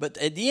 but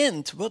at the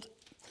end, what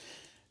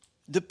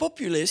the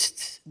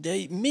populists,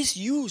 they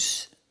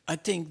misuse, I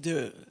think,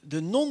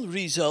 the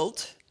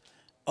non-result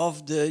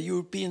of the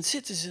European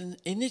Citizen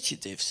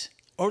Initiatives.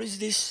 Or is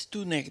this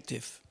too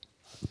negative?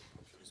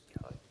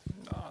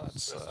 No,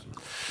 that's,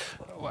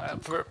 well,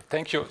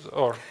 thank you.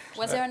 Or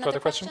was there another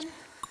question?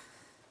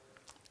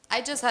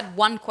 I just had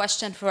one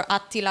question for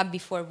Attila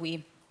before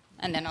we,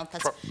 and then I'll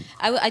pass.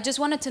 I just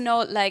wanted to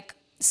know, like,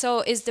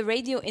 so is the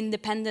radio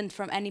independent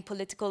from any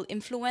political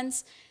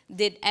influence?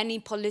 Did any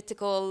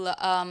political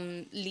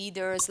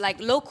leaders, like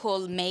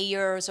local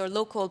mayors or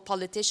local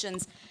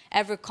politicians,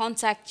 ever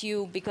contact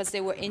you because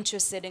they were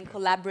interested in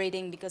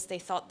collaborating, because they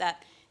thought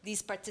that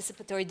these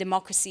participatory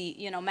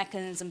democracy,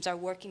 mechanisms are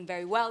working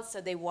very well, so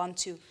they want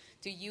to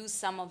use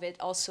some of it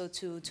also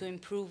to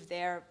improve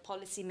their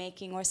policy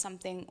making or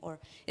something? Or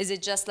is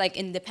it just like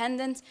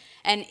independent?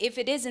 And if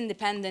it is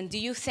independent, do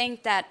you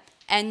think that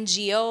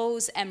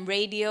NGOs and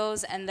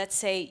radios and, let's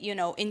say,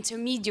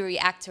 intermediary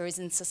actors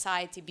in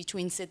society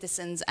between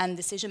citizens and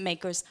decision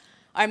makers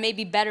are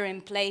maybe better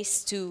in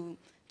place to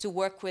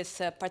work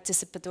with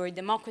participatory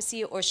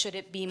democracy? Or should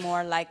it be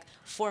more like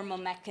formal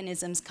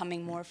mechanisms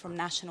coming more from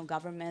national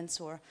governments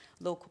or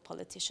local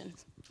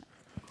politicians?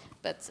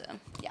 But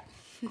yeah.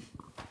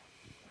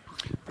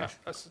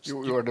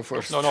 You are the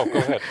first. No, go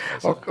ahead.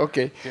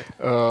 Okay.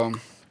 Yeah.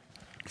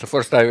 So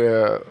first I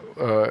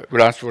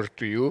will answer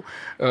to you.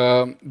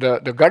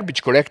 The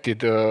garbage collected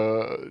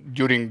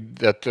during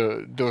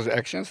those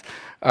actions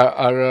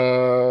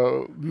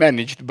are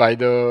managed by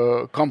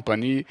the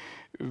company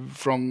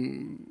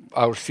from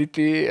our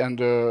city and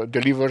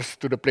delivers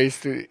to the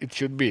place it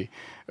should be.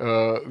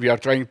 We are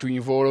trying to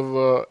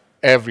involve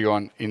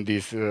everyone in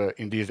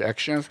these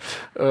actions,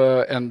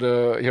 and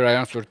here I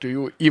answer to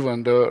you.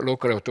 Even the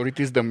local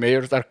authorities, the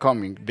mayors, are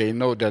coming. They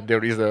know that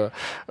there is a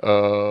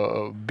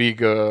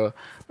big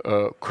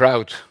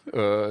crowd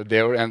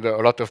there, and a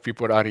lot of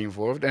people are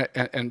involved,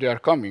 and they are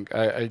coming.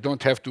 I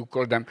don't have to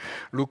call them.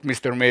 Look,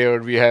 Mr.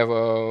 Mayor, we have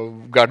a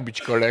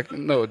garbage collect.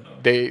 No,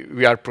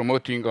 we are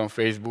promoting on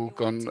Facebook,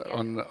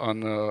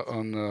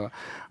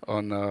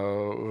 on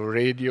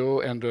radio,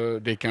 and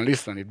they can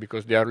listen it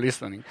because they are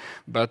listening.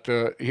 But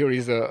here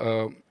is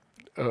a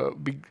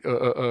big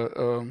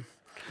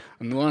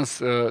nuance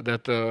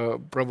that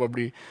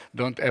probably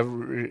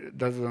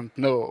doesn't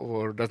know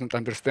or doesn't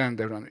understand.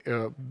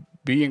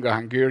 Being a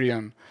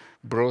Hungarian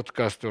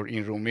broadcaster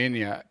in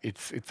Romania,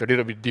 it's a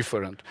little bit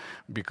different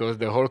because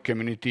the whole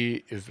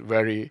community is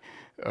very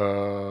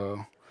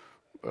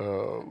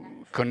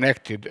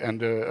connected, and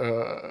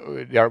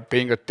they are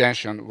paying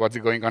attention what's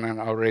going on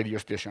our radio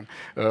station.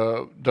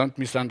 Don't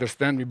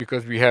misunderstand me,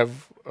 because we have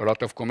a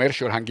lot of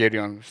commercial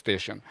Hungarian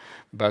stations,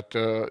 but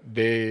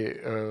they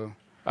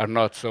are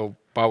not so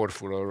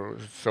powerful or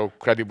so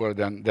credible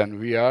than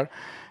we are.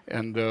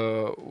 And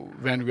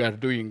when we are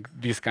doing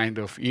these kind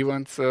of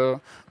events, the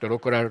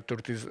local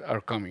authorities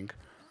are coming.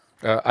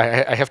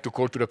 I have to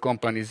call to the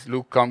companies,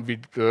 look, come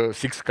with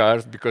 6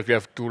 cars because we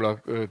have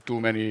too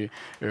many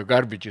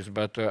garbages,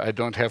 but I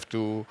don't have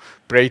to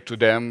pray to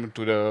them,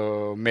 to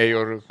the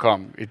mayor,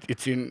 come.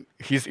 It's in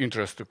his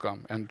interest to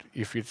come, and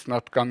if it's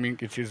not coming,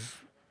 it's his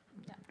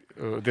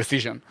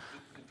decision.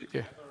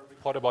 Yeah.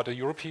 Report about a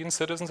European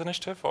Citizens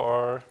Initiative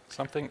or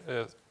something?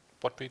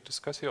 What we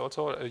discuss here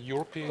also, a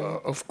European?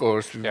 Of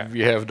course,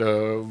 we have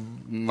the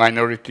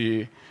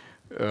minority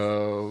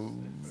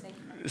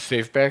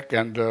safe pack,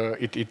 and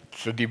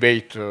it's a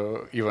debate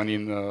even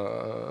in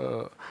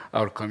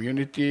our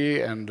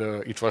community, and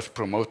it was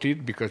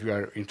promoted because we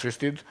are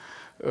interested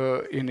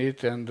in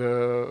it, and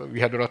we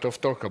had a lot of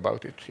talk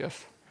about it,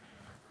 yes.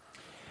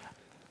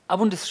 I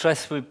want to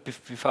stress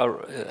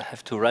before I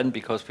have to run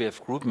because we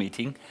have group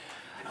meeting,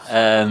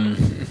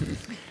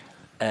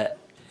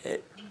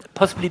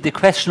 possibly the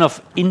question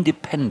of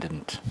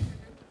independent.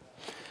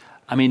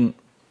 I mean,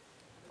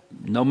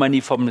 no money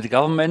from the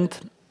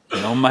government,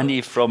 no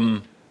money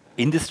from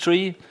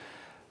industry,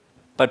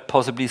 but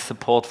possibly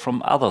support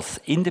from others.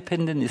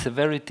 Independent is a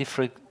very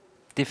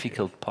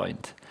difficult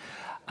point.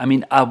 I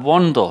mean, I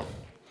wonder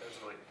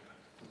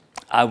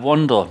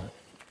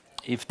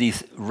if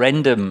these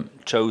random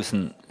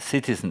chosen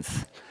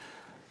citizens,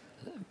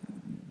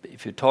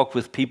 if you talk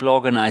with people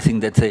organizing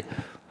that say,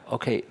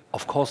 okay,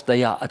 of course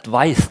they are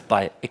advised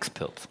by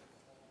experts.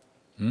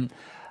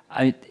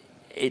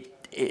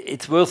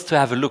 It's worth to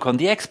have a look on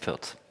the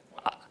experts.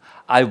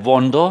 I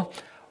wonder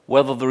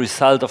whether the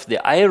result of the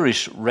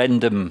Irish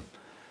random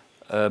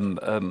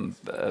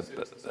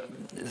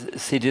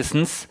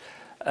citizens,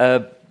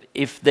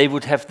 if they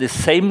would have the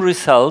same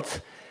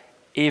result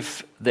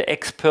if the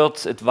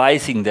experts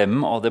advising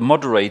them or the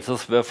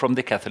moderators were from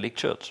the Catholic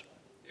Church.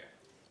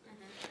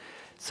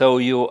 So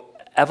you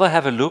ever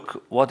have a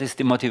look what is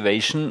the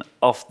motivation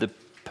of the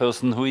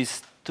person who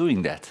is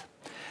doing that?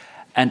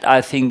 And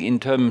I think in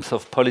terms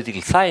of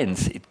political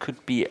science, it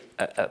could be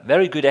a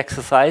very good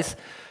exercise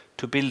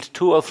to build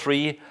 2 or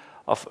 3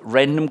 of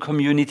random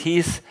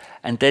communities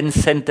and then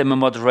send them a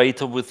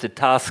moderator with the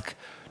task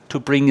to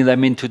bring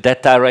them into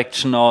that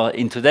direction or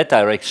into that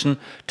direction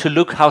to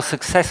look how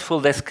successful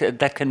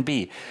that can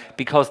be.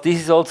 Because this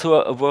is also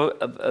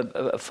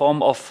a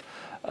form of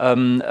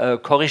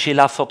corriger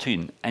la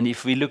fortune. And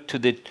if we look to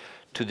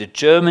the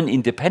German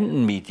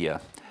independent media,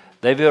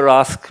 they were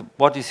asked,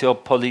 what is your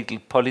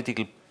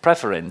political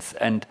preference?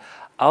 And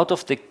out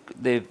of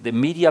the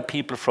media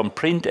people from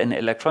print and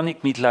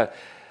electronic media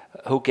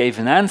who gave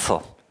an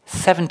answer,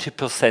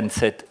 70%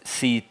 said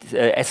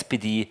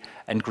SPD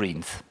and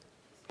Greens.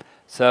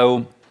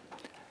 So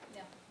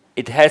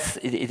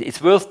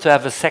it's worth to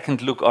have a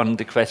second look on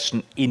the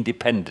question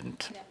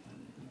independent. Yeah.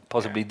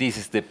 Possibly this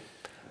is the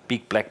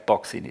big black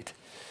box in it.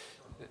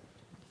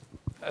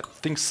 I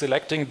think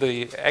selecting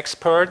the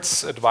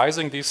experts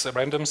advising these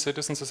random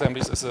citizens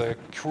assemblies is a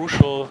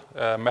crucial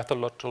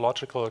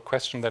methodological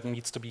question that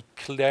needs to be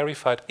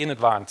clarified in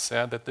advance,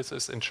 that this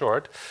is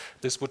ensured.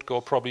 This would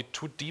go probably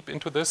too deep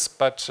into this,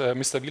 but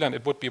Mr. Wieland,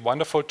 it would be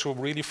wonderful to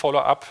really follow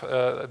up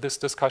this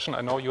discussion. I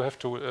know you have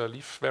to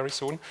leave very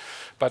soon,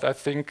 but I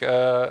think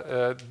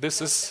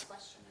this is...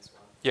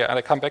 Yeah, and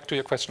I come back to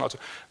your question also.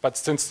 But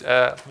since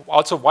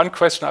also one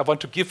question I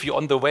want to give you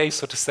on the way,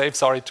 so to say,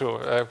 sorry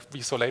to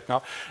be so late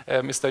now,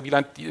 Mr.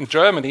 Wieland, in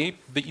Germany,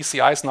 the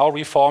ECI is now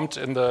reformed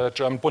in the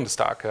German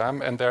Bundestag,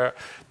 and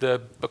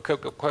the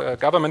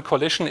government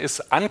coalition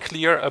is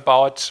unclear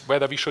about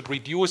whether we should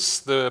reduce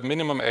the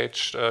minimum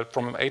age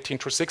from 18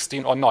 to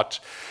 16 or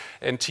not.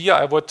 And here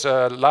I would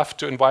love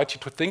to invite you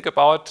to think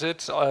about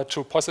it,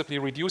 to possibly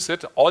reduce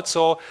it.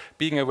 Also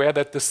being aware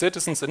that the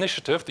Citizens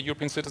Initiative, the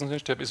European Citizens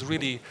Initiative, is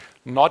really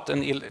not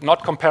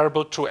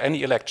comparable to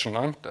any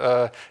election.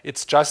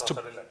 It's just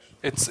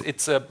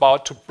it's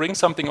about to bring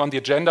something on the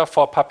agenda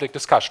for public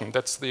discussion.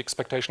 That's the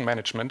expectation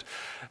management,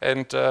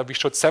 and we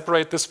should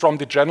separate this from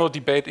the general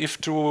debate.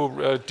 If to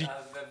I have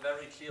a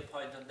very clear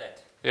point on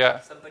that. Yeah.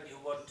 Somebody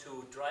who wants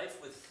to drive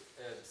with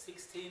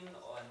 16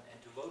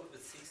 and to vote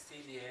with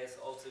 16, he has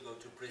also go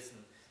to prison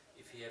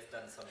if he has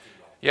done something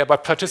wrong. Yeah,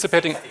 but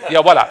participating,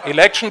 yeah, voila,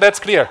 election, that's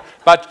clear.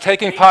 But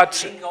taking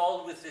part,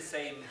 all with the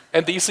same.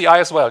 And the ECI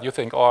as well, you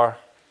think, or,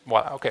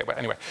 well, okay, but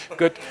anyway,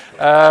 good.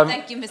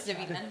 Thank you, Mr.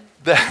 Wieland.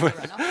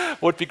 That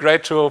would be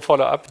great to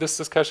follow up this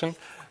discussion.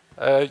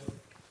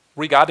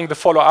 Regarding the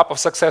follow-up of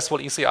successful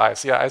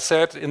ECIs, yeah, I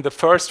said in the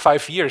first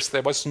 5 years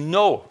there was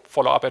no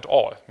follow-up at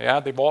all. Yeah,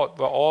 they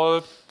were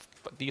all,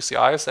 the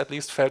ECIs at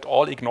least felt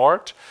all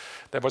ignored.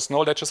 There was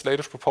no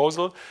legislative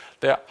proposal.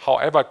 There,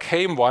 however,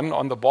 came one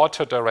on the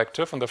water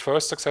directive, on the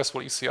first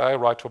successful ECI,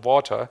 right to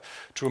water,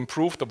 to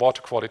improve the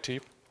water quality.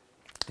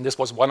 And this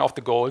was one of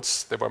the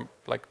goals. There were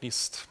like at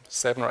least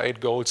 7 or 8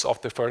 goals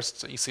of the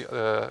first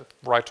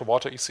right to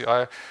water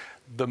ECI.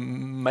 The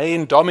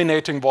main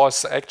dominating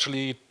was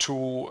actually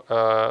to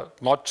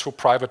not to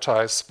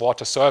privatize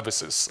water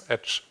services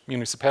at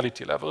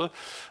municipality level.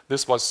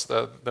 This was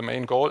the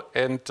main goal.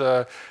 And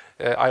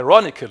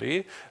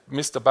Ironically,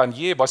 Mr.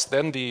 Barnier was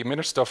then the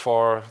minister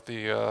for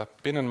the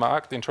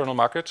the internal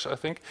market, I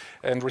think,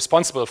 and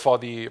responsible for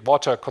the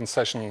water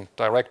concession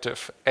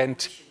directive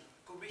and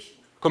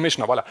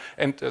commissioner, voila.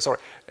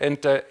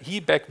 And he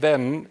back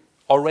then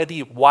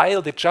already,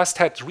 while they just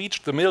had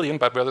reached the million,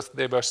 but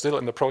they were still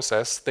in the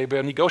process, they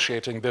were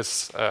negotiating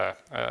this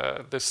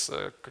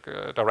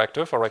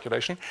directive or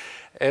regulation.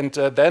 And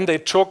then they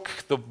took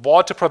the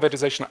water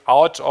privatization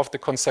out of the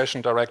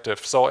concession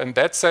directive. So in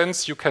that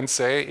sense, you can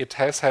say it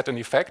has had an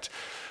effect.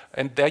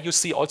 And there you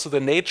see also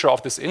the nature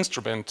of this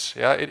instrument.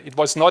 Yeah? It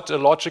was not a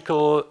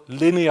logical,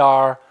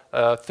 linear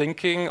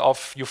thinking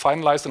of you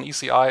finalize an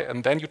ECI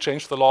and then you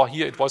change the law.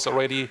 Here it was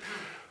already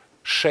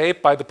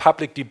shaped by the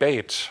public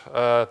debate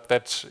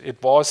that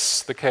it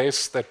was the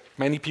case that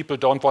many people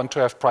don't want to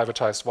have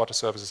privatized water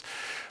services.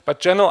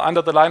 But general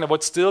under the line, I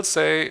would still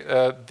say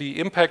the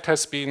impact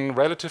has been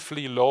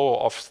relatively low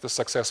of the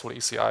successful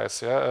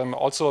ECIs. Yeah?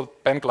 Also,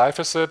 ban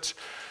glyphosate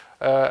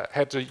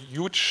had a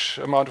huge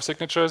amount of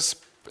signatures,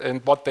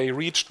 and what they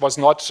reached was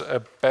not a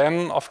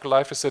ban of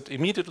glyphosate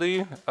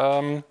immediately,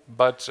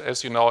 but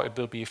as you know, it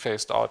will be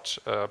phased out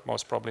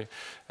most probably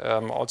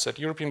also at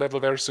European level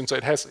very soon. So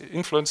it has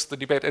influenced the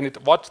debate, and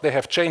what they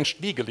have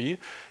changed legally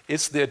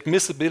is the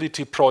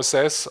admissibility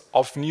process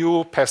of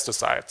new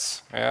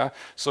pesticides. Yeah?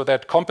 So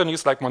that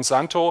companies like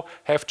Monsanto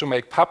have to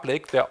make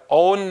public their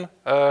own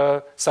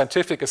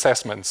scientific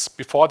assessments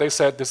before they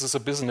said this is a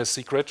business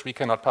secret, we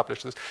cannot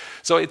publish this.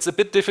 So it's a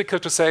bit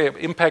difficult to say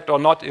impact or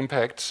not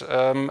impact.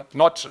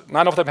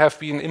 None of them have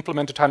been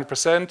implemented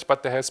 100%,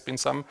 but there has been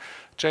some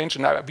change,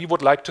 and we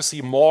would like to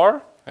see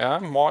more. Yeah,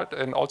 more,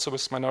 and also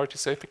with minority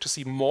safety to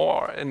see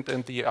more,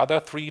 and the other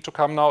three to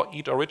come now.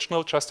 Eat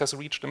Original just has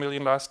reached 1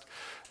 million last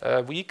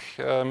week,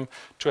 to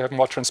have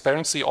more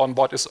transparency on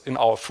what is in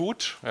our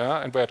food,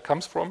 yeah, and where it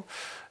comes from.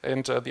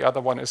 And the other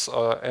one is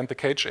End the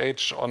Cage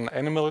Age on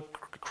animal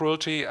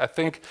cruelty. I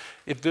think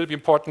it will be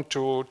important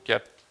to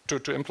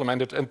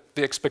implement it, and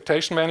the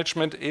expectation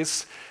management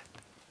is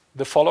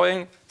the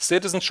following: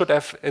 citizens should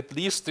have at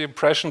least the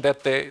impression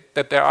that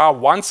there are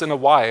once in a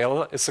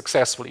while a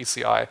successful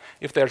ECI.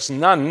 If there's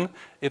none,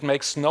 it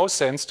makes no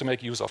sense to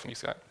make use of an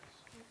ECI.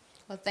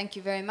 Well, thank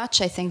you very much.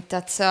 I think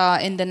that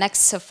in the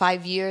next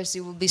 5 years,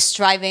 you will be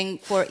striving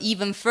for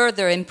even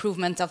further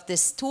improvement of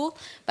this tool.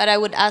 But I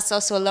would ask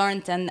also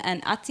Loránt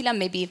and Attila,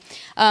 maybe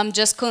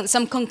just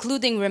some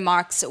concluding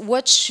remarks.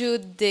 What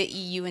should the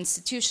EU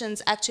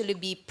institutions actually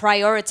be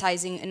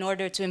prioritizing in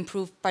order to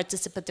improve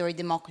participatory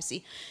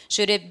democracy?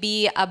 Should it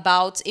be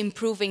about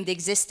improving the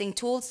existing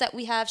tools that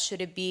we have?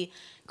 Should it be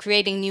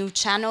creating new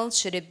channels?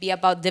 Should it be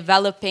about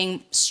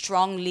developing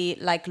strongly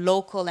like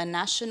local and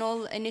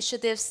national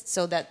initiatives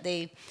so that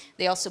they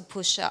also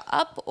push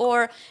up?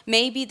 Or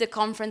maybe the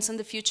Conference on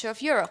the Future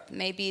of Europe,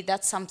 maybe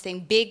that's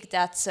something big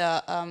that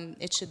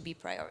it should be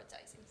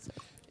prioritizing. So.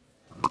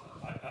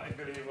 I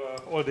believe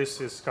all this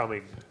is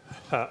coming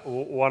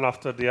one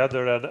after the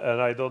other,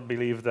 and I don't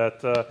believe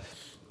that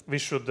we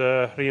should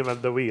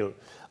reinvent the wheel.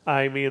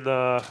 I mean,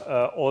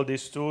 all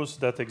these tools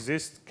that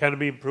exist can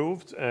be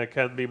improved,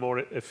 can be more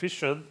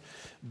efficient,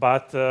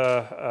 but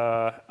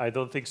I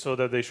don't think so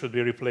that they should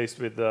be replaced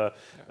with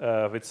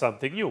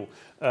something new.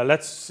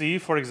 Let's see,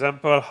 for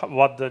example,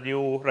 what the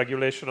new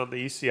regulation on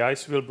the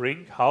ECIs will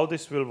bring, how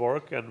this will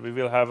work, and we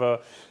will have a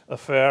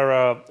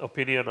fair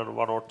opinion on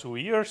 1 or 2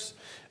 years,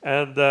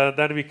 and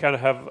then we can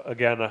have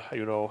again,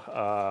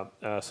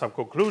 some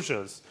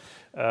conclusions.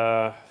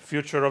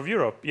 Future of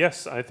Europe,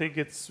 yes, I think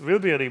it will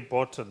be an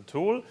important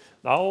tool.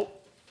 Now,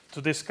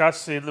 to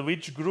discuss in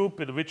which group,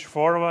 in which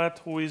format,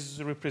 who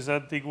is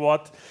representing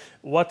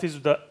what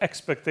is the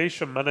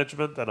expectation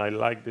management, and I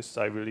like this,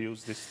 I will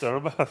use this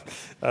term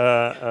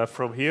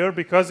from here,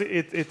 because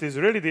it is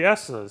really the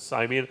essence.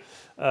 I mean,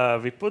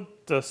 we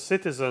put the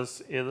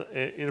citizens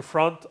in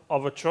front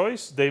of a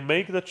choice, they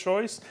make the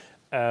choice,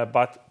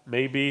 but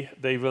maybe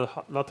they will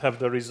not have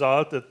the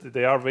result that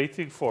they are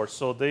waiting for.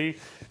 So they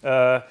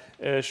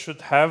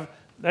should have,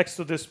 next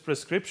to this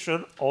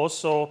prescription,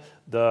 also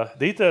the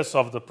details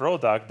of the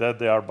product that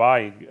they are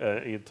buying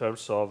in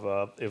terms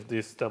of if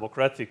these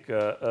democratic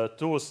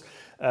tools.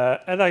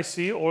 And I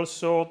see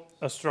also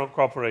a strong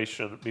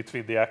cooperation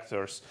between the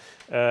actors.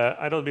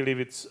 I don't believe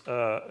it's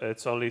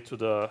only to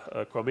the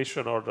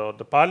Commission or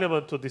the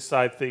Parliament to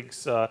decide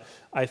things.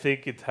 I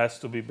think it has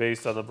to be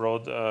based on a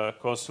broad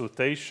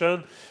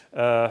consultation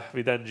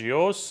with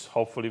NGOs,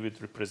 hopefully with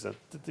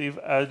representative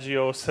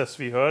NGOs, as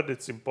we heard.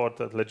 It's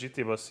important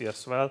legitimacy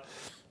as well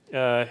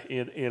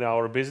in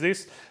our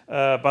business.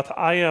 But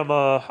I am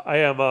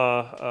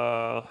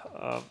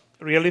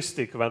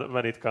realistic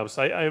when it comes.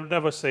 I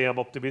never say I'm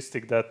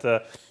optimistic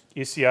that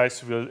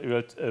ECIs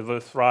will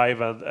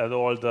thrive and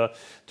all the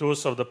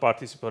tools of the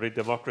participatory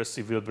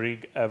democracy will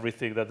bring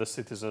everything that the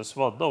citizens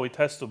want. No, it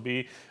has to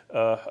be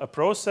a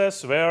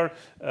process where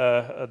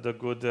the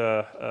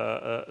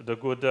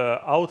good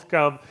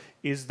outcome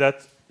is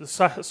that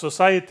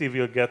society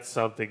will get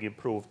something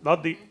improved.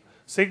 Not the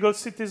single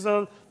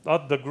citizen,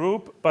 not the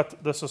group,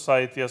 but the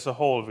society as a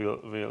whole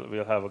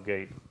will have a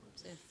gain.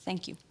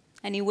 Thank you.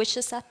 Any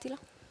wishes, Attila?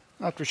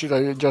 Not Rashid,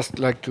 I just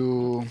like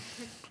to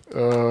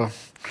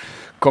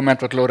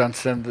comment what Loránt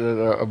said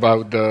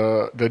about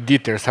the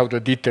details, how the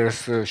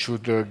details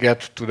should get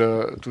to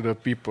the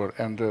people,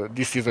 and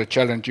this is a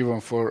challenge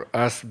even for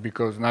us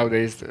because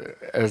nowadays,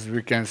 as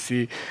we can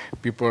see,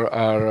 people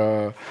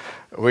are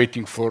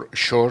waiting for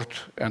short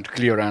and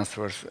clear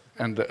answers,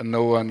 and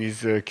no one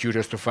is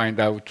curious to find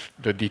out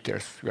the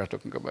details we are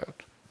talking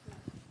about.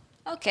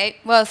 Okay,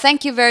 well,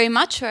 thank you very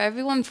much for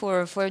everyone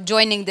for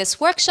joining this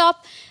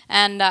workshop,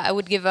 and I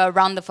would give a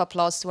round of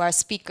applause to our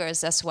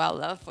speakers as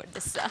well for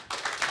this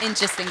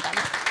interesting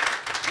panel.